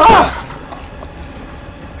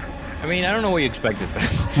 I mean, I don't know what you expected.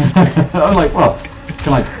 I'm like, well,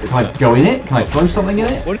 can I go in it? Can I throw something in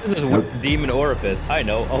it? What is this demon orifice? I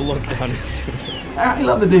know. I'll look down into it. I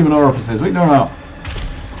love the demon orifices. We know about.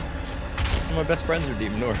 My best friends are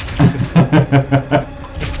demon orifices.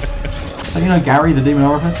 So you know Gary, the demon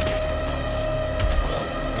orifice?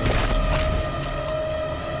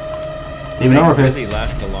 Demon They orifice. really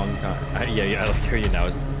last a long time. Yeah, I like hear you now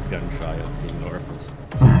is gun shy of demon orifice.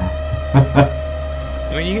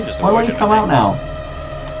 I mean, you can just. Why won't you come out now?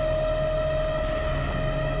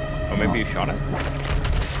 Or maybe you shot it.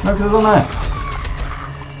 No, because it's on there.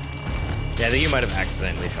 Yeah, I think you might have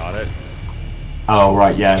accidentally shot it. Oh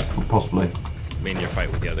right, yeah, possibly. I mean, your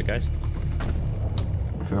fight with the other guys.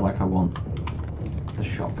 I feel like I want the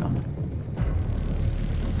shotgun.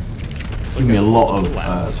 It's Give me a lot of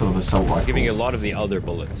bullets. sort of assault rifle. It's giving you a lot of the other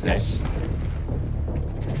bullets. Yes. Hey?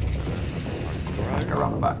 Right, go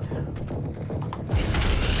around the back.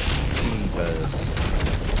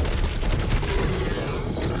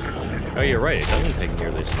 Oh, you're right. It doesn't take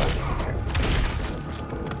nearly as much.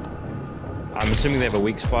 I'm assuming they have a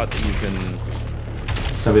weak spot that you can.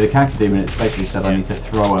 So with the cacodemon, it's basically said I need to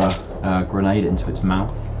throw a grenade into its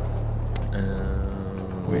mouth,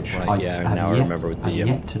 which right, I yeah, have now I yet, remember with the have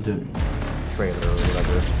yet to do. trailer or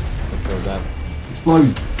whatever. That showed that.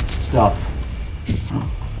 Explode stuff.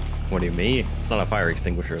 What do you mean? It's not a fire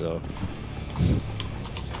extinguisher though.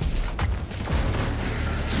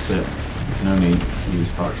 That's it. You can only use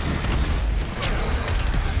fire extinguishers.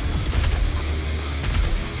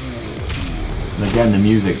 And again, the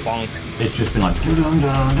music, Bonk. it's just been like dun, dun,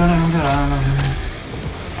 dun, dun.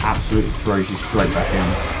 Absolutely throws you straight back in.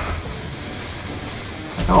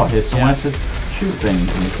 Like, oh, here's somewhere to shoot things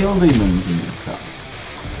and kill demons and stuff.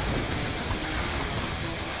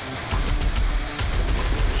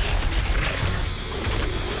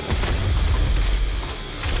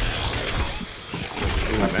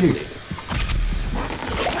 shoot.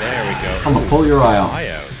 There we go. Come on, pull your eye out. Eye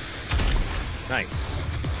out. Nice.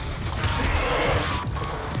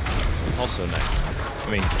 Also nice. I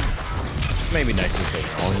mean, maybe nice is the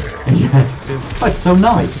wrong. Yeah. That's so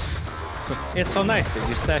nice. It's so nice that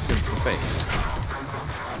you stabbed him in the face.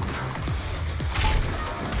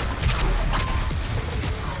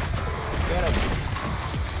 Get him.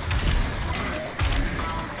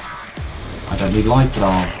 I don't need light, but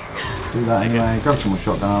I'll do that anyway. Grab some more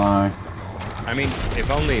shotgun. I mean, if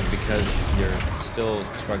only because you're still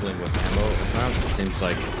struggling with ammo rounds, it seems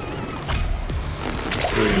like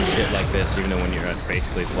doing shit like this, even though when you're at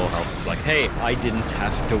basically full health, it's like, hey, I didn't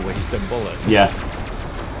have to waste a bullet. Yeah.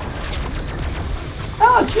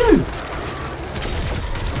 Ah, it's you!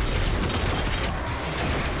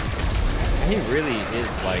 And he really is,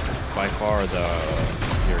 like, by far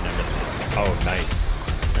your nemesis. Oh, nice.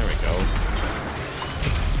 There we go.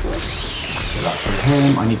 So that's for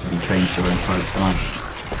him. I need to be changed to him folks, don't I?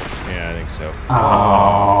 Yeah, I think so.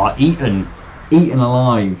 Ah, eaten. Eaten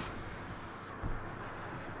alive.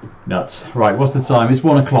 Nuts. Right, what's the time? It's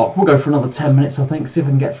 1 o'clock. We'll go for another 10 minutes, I think. See if I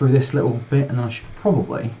can get through this little bit, and then I should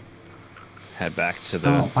probably Head back to start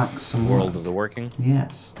the back some world of the working.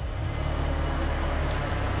 Yes.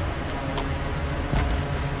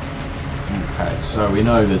 Okay, so we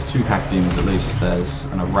know there's 2 cacodemons at least. There's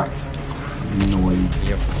an arachnoid.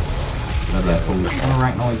 Yep. Whatever they're called.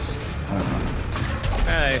 Arachnoids? I don't know.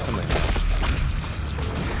 Something like that.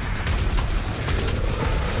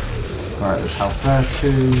 Alright, there's health there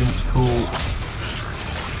too. That's cool.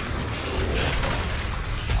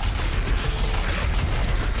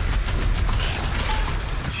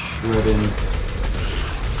 Shredding.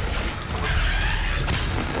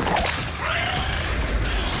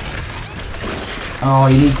 Oh,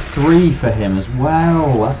 you need 3 for him as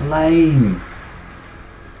well. That's lame.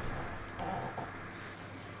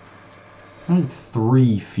 I need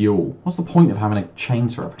 3 fuel. What's the point of having a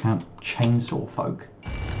chainsaw if I can't chainsaw folk?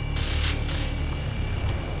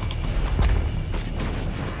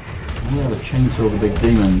 Yeah, the chainsaw the big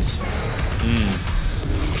demons.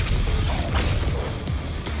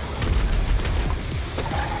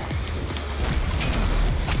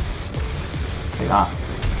 Take that.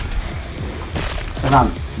 Take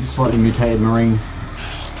that, slightly mutated marine.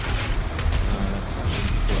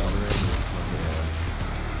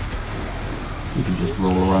 We can just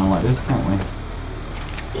roll around like this, can't we?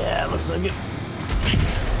 Yeah, looks like it.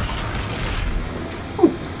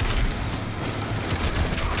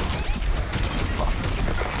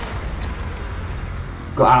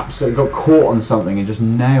 Got caught on something and just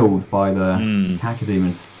nailed by the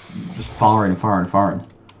cacodemon, just firing.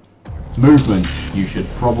 Movement, you should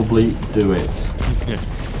probably do it.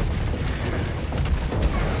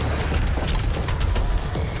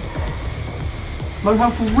 Low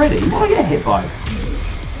health already? What did I get hit by?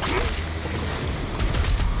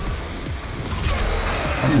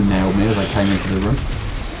 That nailed me as I came into the room.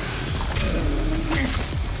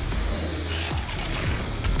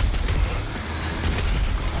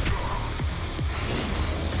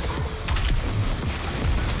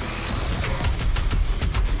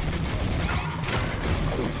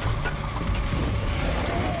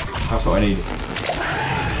 That's what I need.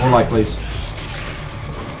 More light, please.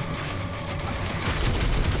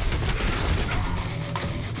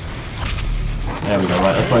 There we go,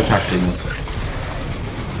 right, let's both cacodemons.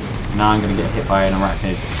 Now I'm going to get hit by an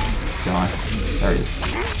arachnid guy. There he is.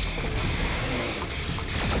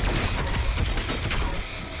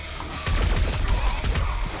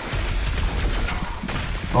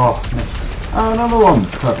 Oh, missed. Oh, another one!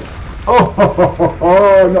 Perfect.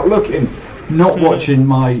 Oh, not looking! Not watching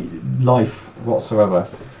my life whatsoever.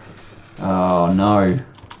 Oh no.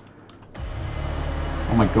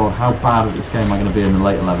 Oh my god, how bad at this game am I going to be in the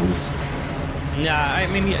later levels? Nah, I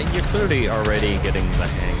mean, you're clearly already getting the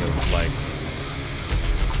hang of, like,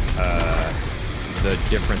 the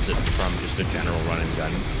differences from just a general run and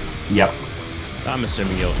gun. Yep. I'm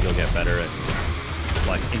assuming you'll get better at,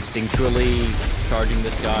 like, instinctually charging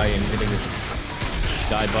this guy and hitting this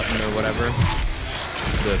die button or whatever.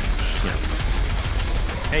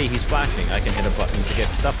 Hey, he's flashing. I can hit a button to get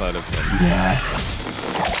stuff out of him. Yeah.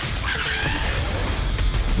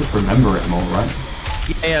 Just remember it more, right?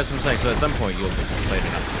 Yeah, that's what I'm saying. So at some point you'll have played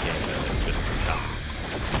enough of the game that it'll just become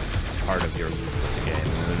part of your game.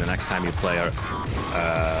 And then the next time you play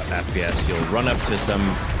FPS, you'll run up to some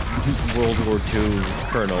World War II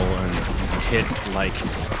colonel and hit, like,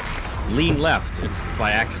 lean left. It's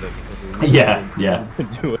by accident. Yeah.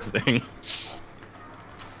 Do a thing.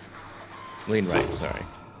 Lean right, sorry.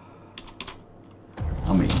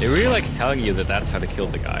 I mean, It really likes telling you that that's how to kill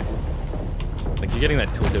the guy. Like, you're getting that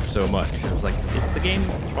tooltip so much. I was like, is the game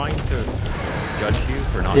trying to judge you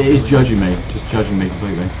for not... It is judging me. Just judging me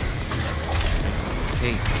completely.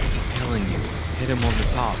 Hey, I'm telling you, hit him on the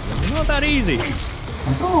top. It's not that easy.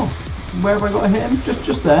 Oh, where have I got to hit him?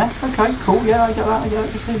 Just there. Okay, cool. Yeah, I get that.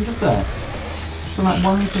 Just hit him just there. Just on that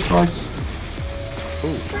one precise.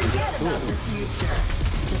 Ooh. Forget about the future.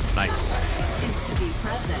 To Nice. suffer is to be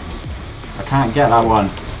present. I can't get that one.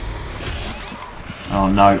 Oh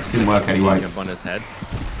no, it didn't work anyway. Jump on his head.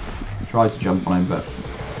 Tried to jump on him, but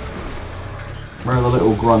where are the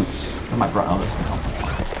little grunts? Come back, grunt. Oh, that's me.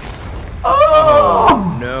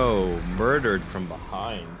 Oh no! Murdered from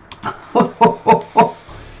behind.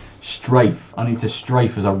 Strafe. I need to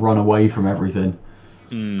strafe as I run away from everything.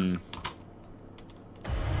 Hmm.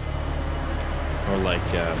 Or like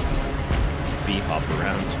bee hop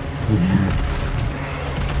around.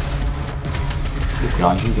 This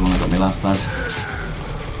guy, he's the one that got me last time.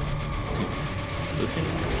 Lucian?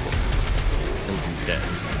 He'll be dead.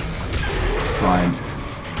 Try him.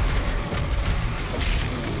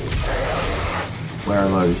 Where are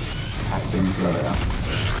those acting? There they are.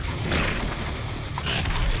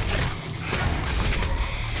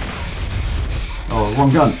 Oh,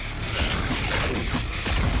 wrong gun.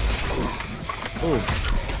 Oh.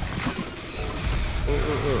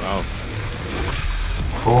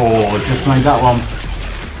 Oh, just made that one.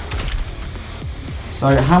 So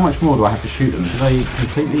how much more do I have to shoot them? Do they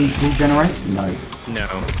completely regenerate? No. No.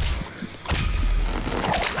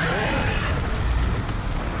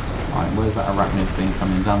 Right, where's that arachnid thing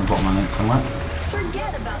coming? Down the bottom, I think, somewhere.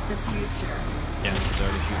 Forget about the future. Yeah, he's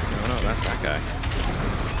already shooting. Oh no, that's that guy.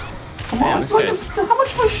 Come Yeah, on, this look, guy's- how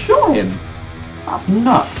much have I shot him? That's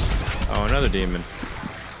nuts. Oh, another demon.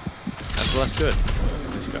 That's less good.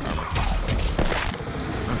 He's got armor.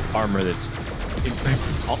 Armor that's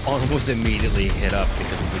almost immediately hit up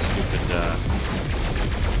because of the stupid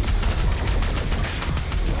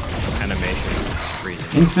animation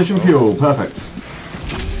freezing. Insufficient fuel, perfect.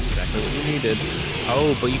 Exactly what you needed.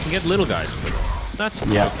 Oh, but you can get little guys. That's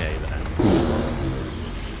Yeah. okay then.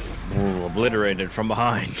 Ooh, obliterated from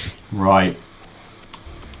behind. Right.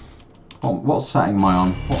 What setting am I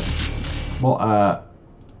on? What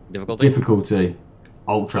Difficulty? difficulty?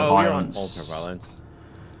 Ultra Oh, you're on violence. ultra violence.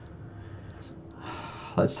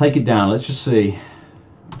 Let's take it down. Let's just see.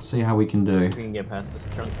 Let's see how we can do. We can get past this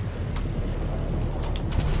chunk.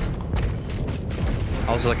 I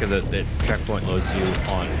also like that the checkpoint loads you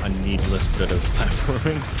on a needless bit of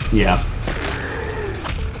platforming. Yeah.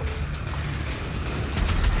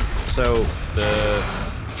 So the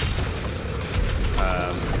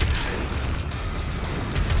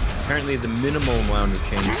apparently the minimal amount of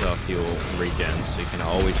chainsaw fuel regens, so you can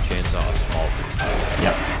always chainsaw a small.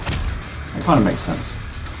 Yep. It kind of makes sense.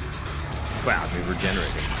 Wow, we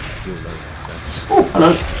regenerated. Fuel doesn't make sense. Oh,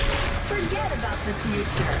 hello. Forget about the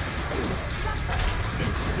future. To suffer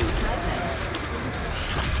is to be present.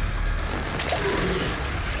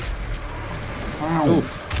 Wow.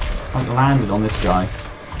 Oof. I landed on this guy.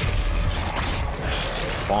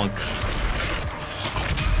 Bonk.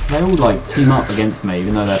 They all like team up against me,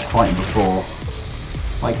 even though they're fighting before.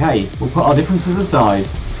 Like, hey, we'll put our differences aside.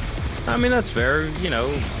 I mean, that's fair, you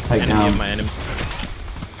know. Take enemy down. of my enemy.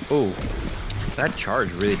 Oh, that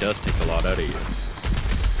charge really does take a lot out of you.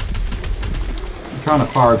 I'm trying to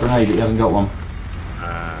fire a grenade, but he hasn't got one.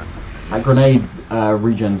 That grenade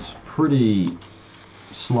regen's pretty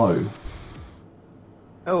slow.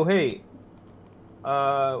 Oh, hey.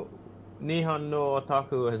 Nihon no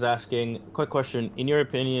Otaku is asking, quick question, in your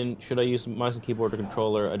opinion, should I use mouse and keyboard or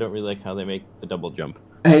controller? I don't really like how they make the double jump.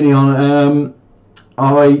 Hey Neon,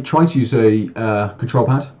 I try to use a control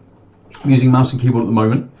pad. I'm using mouse and keyboard at the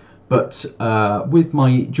moment, but with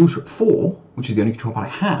my DualShock 4, which is the only control pad I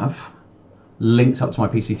have, linked up to my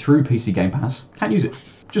PC through PC Game Pass, can't use it.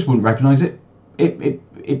 Just wouldn't recognise it.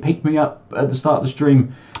 It picked me up at the start of the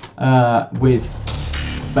stream with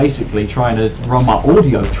basically trying to run my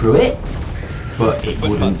audio through it, but it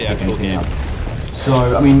wouldn't pick anything up.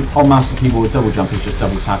 So, I mean, on mouse and keyboard, double jump is just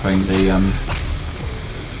double tapping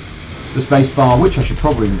the space bar, which I should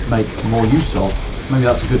probably make more use of. Maybe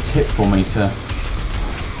that's a good tip for me to...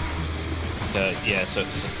 Yeah, so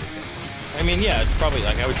I mean, yeah, it's probably,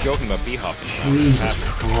 like, I was joking about B-hop. Jesus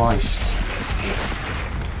Christ.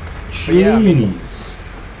 But yeah, I mean, Jeez.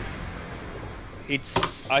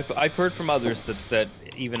 it's I've heard from others that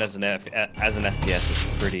even as an FPS, it's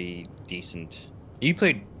pretty decent. You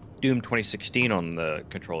played Doom 2016 on the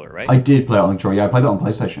controller, right? I did play it on the controller, yeah, I played it on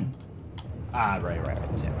PlayStation. Ah, right.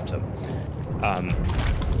 Yeah,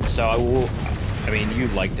 so I will. I mean, you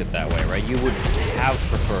liked it that way, right? You would have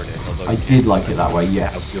preferred it, although I did like it that way,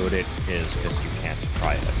 yes. how good it is because you can't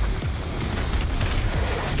try it.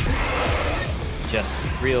 Just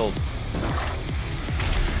real.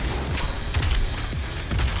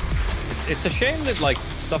 It's a shame that like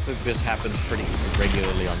stuff like this happens pretty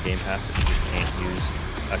regularly on Game Pass that you just can't use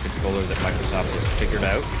a controller that Microsoft has figured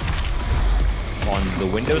out on the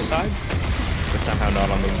Windows side, but somehow not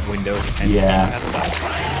on the Windows and Game Pass side.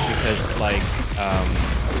 Because like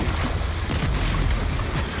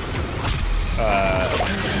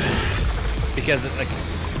because like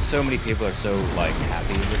so many people are so like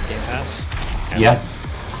happy with Game Pass. And,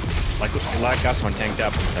 like us on Tanked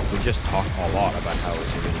Up and stuff, we just talk a lot about how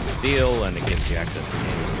it's a really good deal and it gives you access to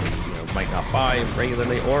games you might not buy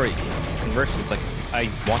regularly, or conversely, it's like I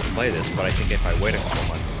want to play this, but I think if I wait a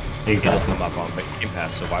couple months, it'll come up on Game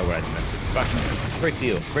Pass. So why would I spend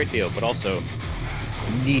 $60? Great deal, but also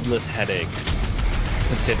needless headache,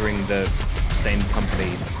 considering the same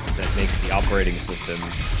company that makes the operating system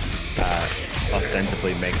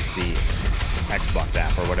ostensibly makes the Xbox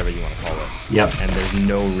app or whatever you want to call it. Yep. And there's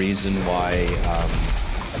no reason why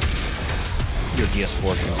your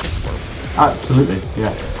PS4 can work. Absolutely,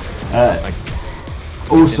 yeah. Like,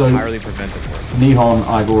 also, entirely preventive work. Nihon,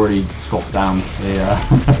 I've already swapped down the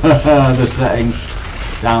the settings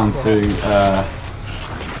down to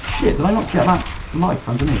shit. Did I not get that life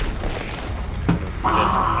underneath?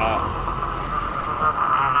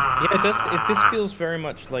 Yeah, it does. This feels very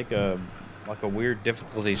much like a weird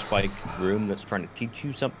difficulty spike room that's trying to teach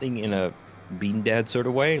you something in a Bean Dad sort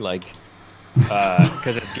of way, like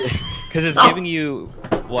because it's giving you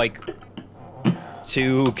like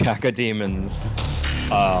 2 cacodemons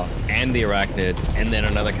and the arachnid, and then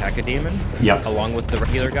another cacodemon, along with the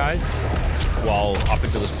regular guys. While up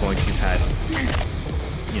until this point, you've had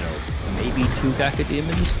maybe 2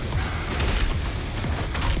 cacodemons,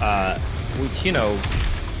 which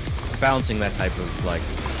balancing that type of like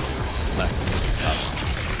lesson is tough.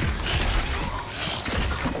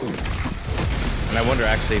 And I wonder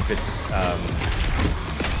actually if it's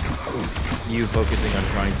you focusing on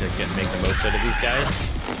trying to make the most out of these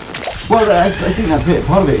guys. Well, I think that's it.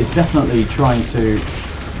 Part of it is definitely trying to,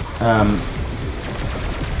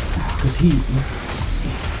 because he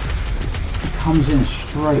comes in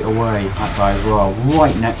straight away, that guy as well,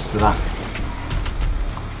 right next to that.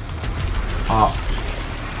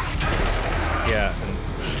 Yeah, and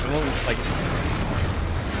well, like,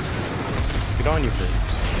 good on you for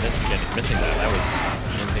missing that. That was, I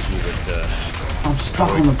didn't think you would. I'm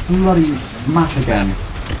stuck on the bloody map again.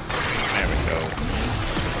 There we go.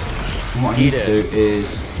 And what I need to do is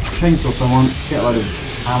chainsaw someone, get a load of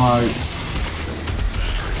ammo.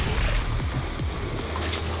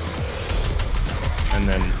 And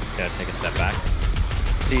then, take a step back.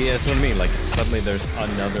 See, that's what I mean, like, suddenly there's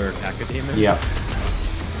another cacodemon. Yeah.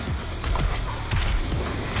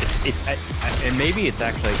 And maybe it's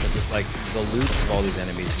actually because it's like the loot of all these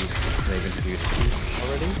enemies they've introduced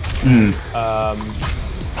already.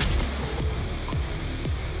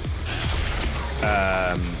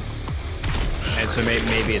 And so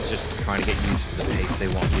maybe it's just trying to get used to the pace they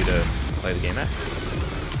want you to play the game at.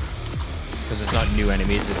 Because it's not new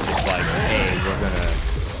enemies, it's just like, hey, we're gonna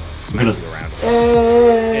smack you around.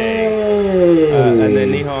 Hey. And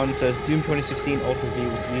then Nihon says, Doom 2016 Ultra V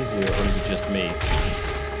was easier, or is it just me?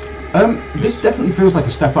 This definitely feels like a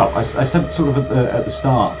step up. I said sort of at the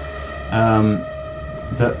start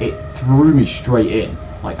that it threw me straight in.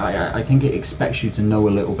 Like I think it expects you to know a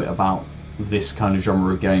little bit about this kind of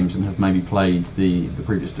genre of games and have maybe played the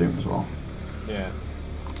previous Doom as well. Yeah.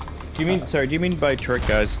 Do you mean by trick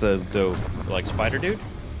guys the like spider dude?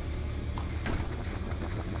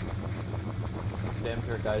 Damn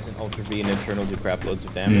turret guys in Ultra V and Internal do crap loads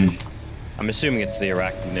of damage. I'm assuming it's the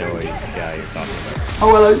arachnoid guy you're talking about.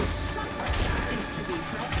 Oh, hello.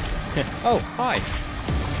 Oh, hi.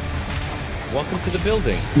 Welcome to the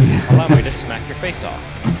building. Allow me to smack your face off.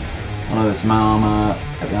 Oh, there's some armor.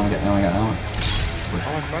 Get the armor, get the armor, get the armor.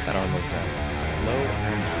 Oh, I forgot that armor was down. Low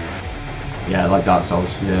and... Yeah, like Dark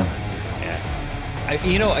Souls, yeah. Yeah.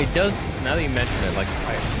 It does, now that you mention it, like,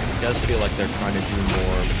 it does feel like they're trying to do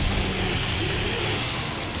more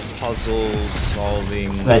puzzle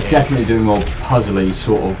solving. They're definitely doing more puzzly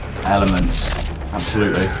sort of elements.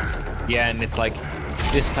 Absolutely. Yeah, and it's like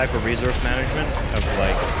this type of resource management of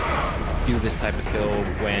like do this type of kill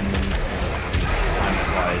when time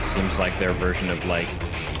applies seems like their version of like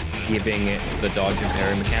giving it the dodge and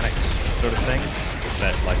parry mechanics sort of thing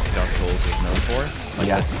that like Dark Souls is known for. Like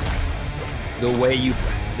yes. The way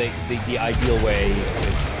the ideal way to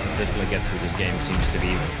consistently get through this game seems to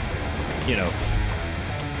be,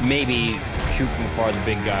 maybe shoot from afar the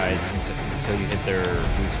big guys until you hit their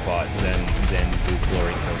weak spot, then do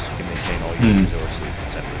glory kills. You can maintain all your resources,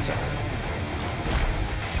 etc., etc.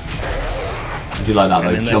 I do like that though.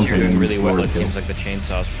 And unless you're doing really well, glory it kill. seems like the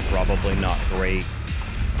chainsaw's probably not great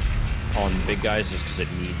on big guys, just because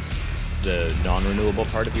it needs the non-renewable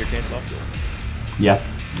part of your chainsaw fuel. Yeah,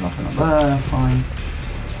 nothing up there. Fine.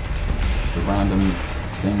 Just a random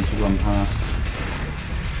thing to run past.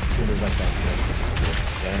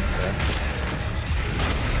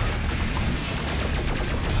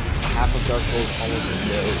 Half of Dark Souls almost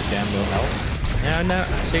no health. Yeah, no.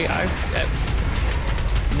 See, I've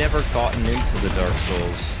never gotten into the Dark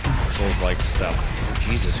Souls-like stuff.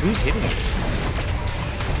 Jesus, who's hitting me?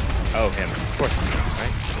 Oh, him. Of course, it's him,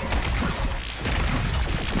 right?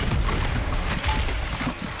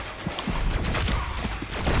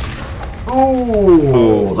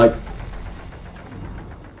 Oh, like.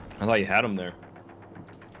 I thought you had him there.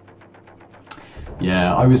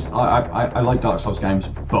 Yeah, I like Dark Souls games,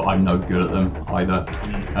 but I'm no good at them either.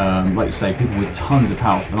 Like you say, people with tons of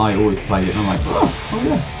health, and I always play it, and I'm like, oh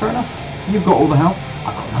yeah, fair enough. You've got all the health.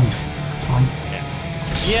 I got none. It's fine.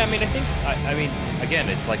 Yeah, I mean, I mean, again,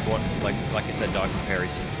 it's like what, like I said, dodge and parry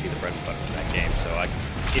seems to be the bread and butter in that game. So, like,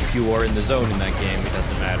 if you are in the zone in that game, it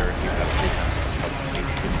doesn't matter if you have 3 times as much health, you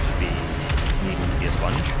shouldn't be needing to be a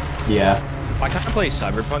sponge. Yeah. I kind of play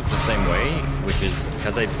Cyberpunk the same way, which is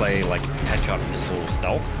because I play like headshot pistol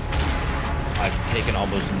stealth. I've taken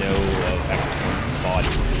almost no extra points in the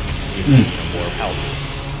body, even more health,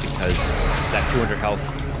 because that 200 health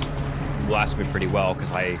lasts me pretty well.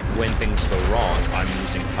 Because when things go wrong, I'm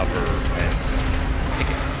using cover and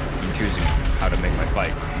picking and choosing how to make my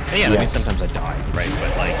fight. And yeah, I mean sometimes I die, right?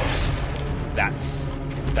 But like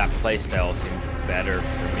that playstyle seems better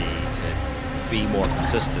for me to be more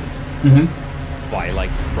consistent. By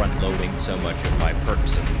like front loading so much of my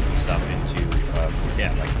perks and stuff into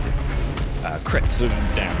crits and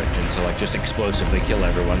damage, and so like just explosively kill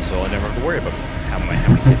everyone, so I never have to worry about how many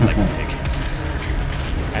hits I can take.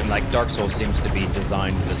 And like Dark Souls seems to be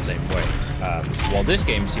designed the same way. While this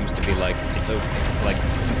game seems to be like it's okay, like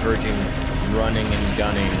encouraging running and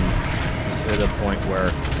gunning to the point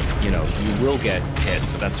where you will get hit,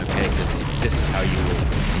 but that's okay because this is how you will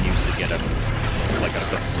continuously get a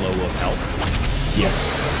flow of health. Yes.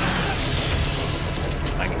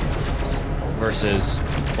 Like, versus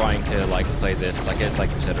trying to like play this like you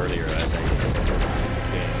said earlier as a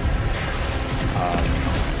game.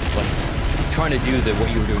 Like trying to do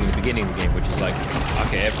what you were doing in the beginning of the game, which is like,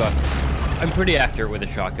 okay, I'm pretty accurate with a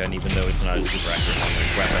shotgun, even though it's not a super accurate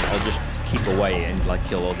weapon. I'll just keep away and like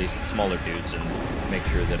kill all these smaller dudes and make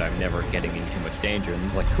sure that I'm never getting in too much danger. And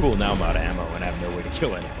it's like, cool, now I'm out of ammo and I have no way to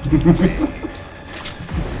kill anyone.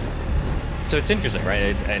 So it's interesting,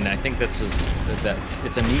 right? And I think that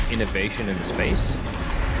it's a neat innovation in the space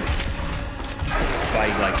by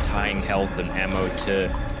like tying health and ammo to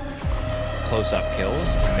close-up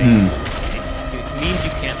kills. It means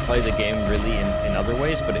you can't play the game really in other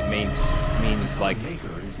ways, but it means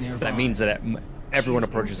that everyone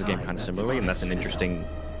approaches the game kind of similarly, and that's an interesting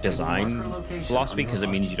design philosophy because it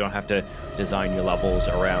means you don't have to design your levels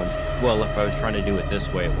around, well, if I was trying to do it this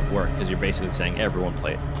way it would work, because you're basically saying everyone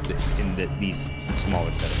play it in these smaller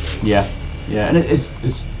set of ways. Yeah, and it's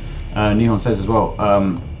Nihon says as well,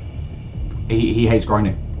 he hates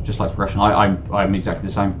grinding, just like progression. I'm exactly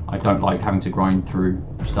the same. I don't like having to grind through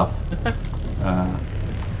stuff.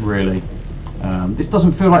 Really. This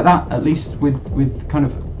doesn't feel like that, at least with kind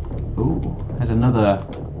of, ooh, there's another.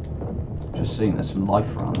 Just seeing there's some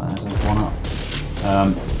life around there, so there's one up.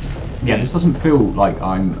 Yeah, this doesn't feel like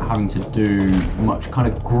I'm having to do much kind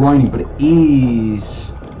of grinding, but it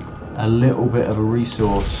is a little bit of a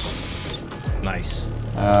resource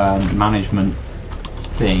management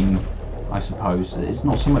thing, I suppose. It's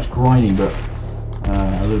not so much grinding, but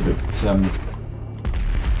a little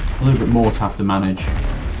bit more to have to manage.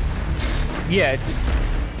 Yeah,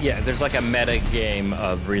 there's like a meta game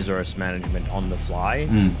of resource management on the fly.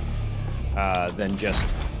 Than just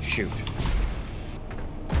shoot.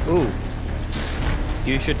 Ooh.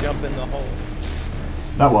 You should jump in the hole.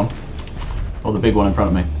 That one? Or the big one in front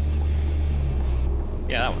of me?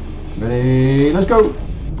 Yeah, that one. Ready? Let's go!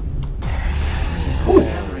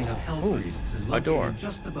 A door.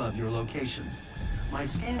 Just above your location. My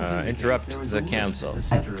scans interrupt the council. I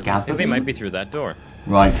think they might be through that door.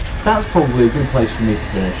 Right. That's probably a good place for me to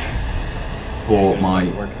finish for my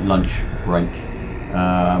lunch break.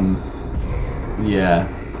 Yeah,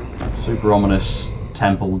 super ominous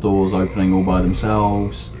temple doors opening all by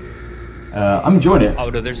themselves. I'm enjoying it. Oh,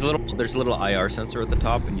 no, there's a little IR sensor at the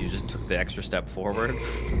top, and you just took the extra step forward.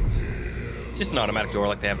 It's just an automatic door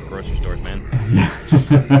like they have at the grocery stores, man.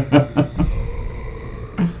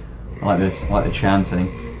 I like this. I like the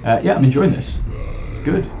chanting. Yeah, I'm enjoying this. It's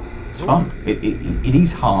good. It's fun. It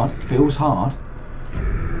is hard. It feels hard.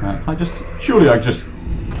 Surely I just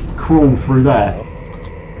crawl through there.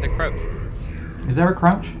 They crouch. Is there a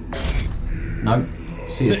crouch? No.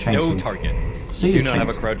 See a chainsaw. No target. See You a do not have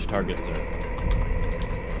a chainsaw. crouch target, sir.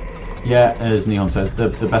 Yeah, as Neon says,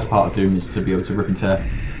 the best part of Doom is to be able to rip and tear.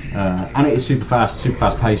 And it is super fast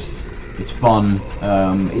paced. It's fun.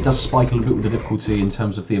 It does spike a little bit with the difficulty in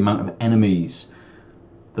terms of the amount of enemies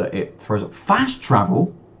that it throws up. Fast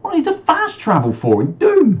travel? What do you need to fast travel for in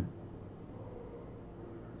Doom?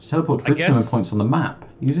 Teleport to guess... points on the map.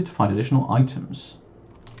 Use it to find additional items.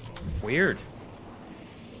 Weird.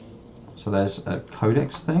 So there's a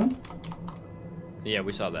codex thing. Yeah,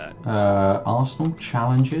 we saw that. Arsenal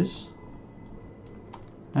challenges.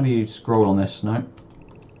 How do you scroll on this? No.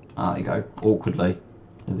 Ah, there you go. Awkwardly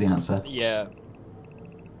is the answer. Yeah.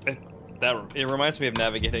 It reminds me of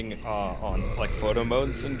navigating on like photo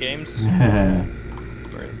modes in games.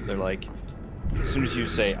 Where they're like, as soon as you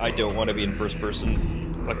say, I don't want to be in first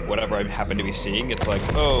person, like whatever I happen to be seeing, it's like,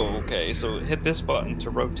 oh, okay, so hit this button to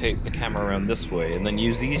rotate the camera around this way, and then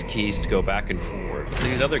use these keys to go back and forward.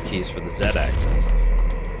 Use other keys for the Z axis.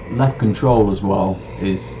 Left control as well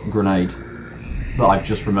is grenade. But I've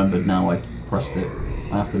just remembered now I pressed it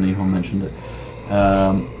after Nihon mentioned it.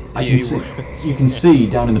 You can see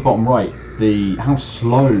down in the bottom right how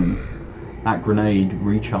slow that grenade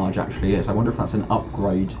recharge actually is. I wonder if that's an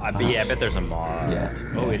upgrade. I bet there's a mod. Yeah.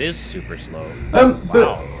 Oh, it is super slow.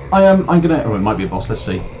 But I'm gonna. Oh, it might be a boss. Let's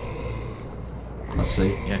see. Let's see.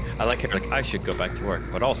 Yeah, I like it. Like I should go back to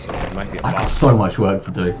work, but also it might be a I've got boss. so much work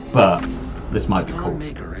to do, but this might be cool.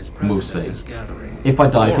 We'll see. If I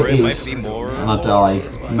die, if it is, and I die,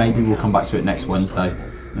 maybe we'll come back to it next Wednesday.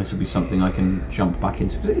 This will be something I can jump back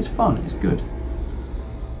into because it is fun. It's good.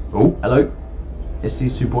 Oh, hello. It's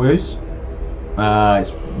these two boyos.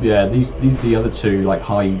 These are the other two like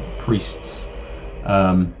high priests.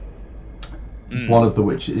 One of the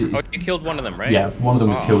which. Oh, you killed one of them, right? Yeah, one of them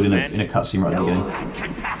was killed in man. a cutscene right at the beginning.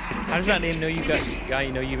 How does that name know you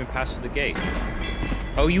you even passed through the gate?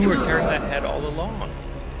 Oh, you were carrying that head all along.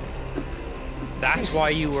 That's why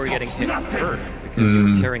you were getting hit first, because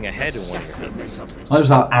you were carrying a head in one of your hands. I just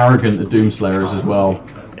how arrogant the Doomslayer is as well.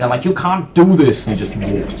 They're like, you can't do this, and he just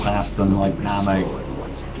walks past them like, nah, mate.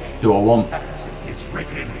 Do what I want.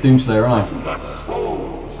 Doomslayer, aye. The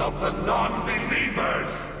souls of the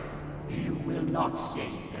non-believers. You will not save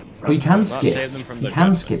them from Well, you can save them from skip. You their can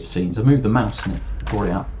justice. skip scenes. I moved the mouse and it brought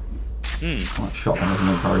it up. That shotgun doesn't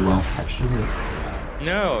look very well textured.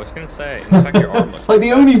 No, I was gonna say. In fact, your arm looks. Like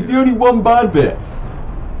the only one bad bit.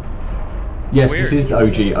 Yes, Weird. this is the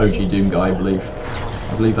OG Doom guy, I believe.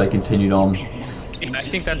 I believe they continued on. I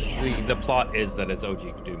think that's the plot is that it's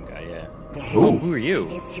OG Doom guy. Yeah. Ooh. Who are you?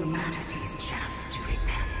 It's humanity's chance to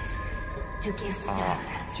repent, to give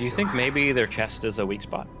service. Do you think maybe their chest is a weak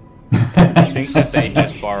spot? I think that they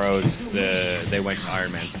just borrowed they went to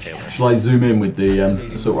Iron Man's tailor. Shall I zoom in with the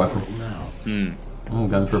assault rifle? Oh,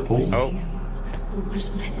 going through a portal. Oh, Who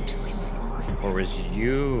was meant to enforce or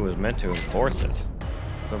was meant to enforce it?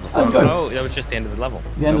 Oh, good. Oh, that was just the end of the level.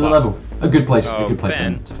 The end of No the boss. level. A good place. Oh, a good place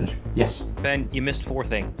Ben. to finish. Yes. Ben, you missed 4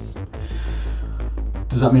 things.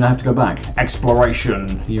 Does that mean I have to go back?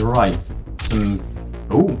 Exploration. You're right. Some.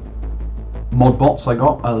 Ooh. Mod bots I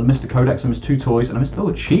got. I missed a codex. I missed 2 toys, and I missed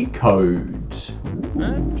a cheat code. Ooh.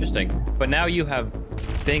 Interesting. But now you have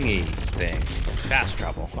thingy thing. Fast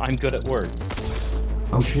travel. I'm good at words.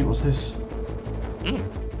 Oh shit! What's this?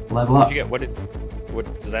 Level up. What'd you get?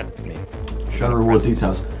 What does that mean? Show reward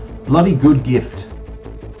details. Bloody good gift.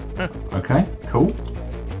 Huh. Okay. Cool.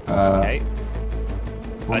 Okay.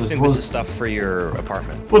 What I does- think what this does- is stuff for your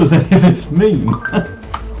apartment. What does any of this mean?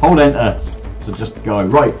 Hold enter to just go.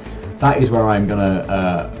 Right, that is where I'm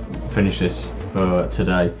gonna finish this for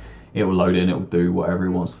today. It will load in, it will do whatever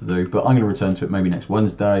it wants to do, but I'm gonna return to it maybe next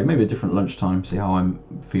Wednesday, maybe a different lunchtime, see how I'm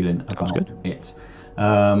feeling about it.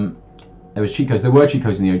 There was cheat codes. There were cheat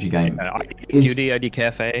codes in the OG game. ID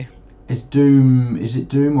Cafe. Is it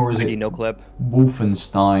Doom or is ID it No Clip.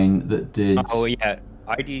 Wolfenstein that did? Oh yeah,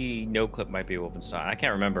 ID No Clip might be Wolfenstein. I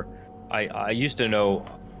can't remember. I used to know.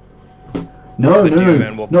 No, the Doom no,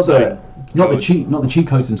 and not Wolfenstein the cheat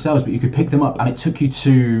codes themselves, but you could pick them up, and it took you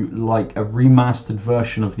to like a remastered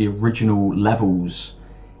version of the original levels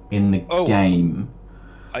in the game.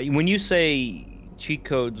 When you say cheat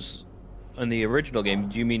codes in the original game,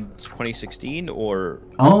 do you mean 2016 or?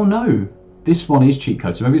 Oh no, this one is cheat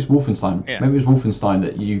code. So maybe it's Wolfenstein. Yeah. Maybe it was Wolfenstein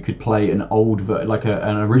that you could play an old,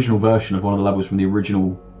 an original version of one of the levels from the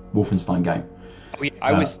original Wolfenstein game. Oh, yeah,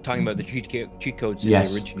 I was talking about the cheat codes in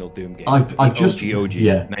yes. the original Doom game. I've just OG,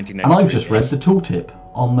 yeah, 1993. and I've just read the tooltip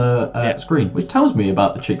on the screen, which tells me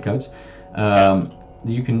about the cheat codes.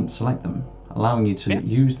 You can select them, allowing you to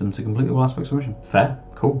use them to complete all aspects of the mission. Fair,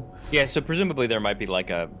 cool. Yeah, so presumably there might be like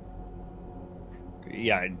a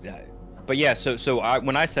but yeah. So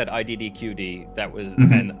when I said IDDQD, that was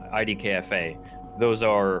an IDKFA. Those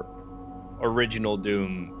are original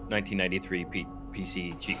Doom 1993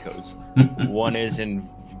 PC cheat codes. One is in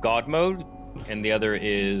God mode, and the other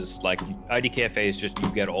is like IDKFA is just you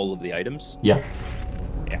get all of the items. Yeah.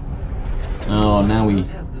 Yeah. Oh, now we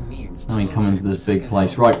come into this big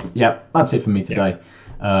place. Right, yeah, that's it for me today.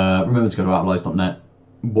 Remember to go to outliers.net.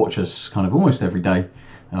 Watch us kind of almost every day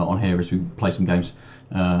on here as we play some games.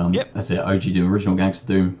 That's it, OG Doom, original Gangster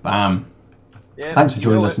Doom. Bam. Yep. Thanks for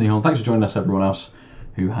joining us, Nihon. Thanks for joining us, everyone else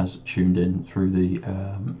who has tuned in through the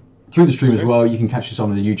stream as well. You can catch us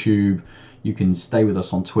on the YouTube. You can stay with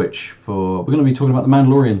us on Twitch we're going to be talking about The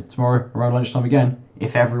Mandalorian tomorrow around lunchtime again,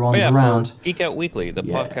 if everyone's around. Geek Out Weekly, the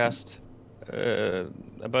podcast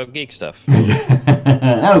about geek stuff.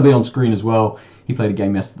 That'll be on screen as well. He played a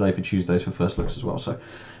game yesterday for Tuesdays for First Looks as well. So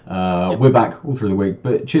we're back all through the week.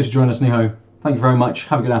 But cheers for joining us, Niho. Thank you very much.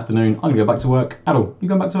 Have a good afternoon. I'm going to go back to work. Aadil, you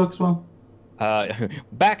going back to work as well?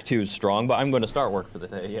 Back to strong, but I'm going to start work for the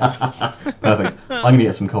day. Yeah. Perfect. I'm going to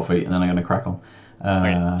get some coffee and then I'm going to crack on.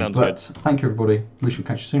 Sounds good. Thank you, everybody. We shall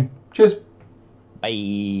catch you soon. Cheers.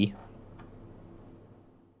 Bye.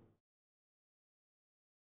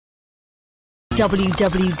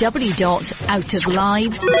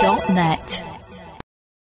 www.outoflives.net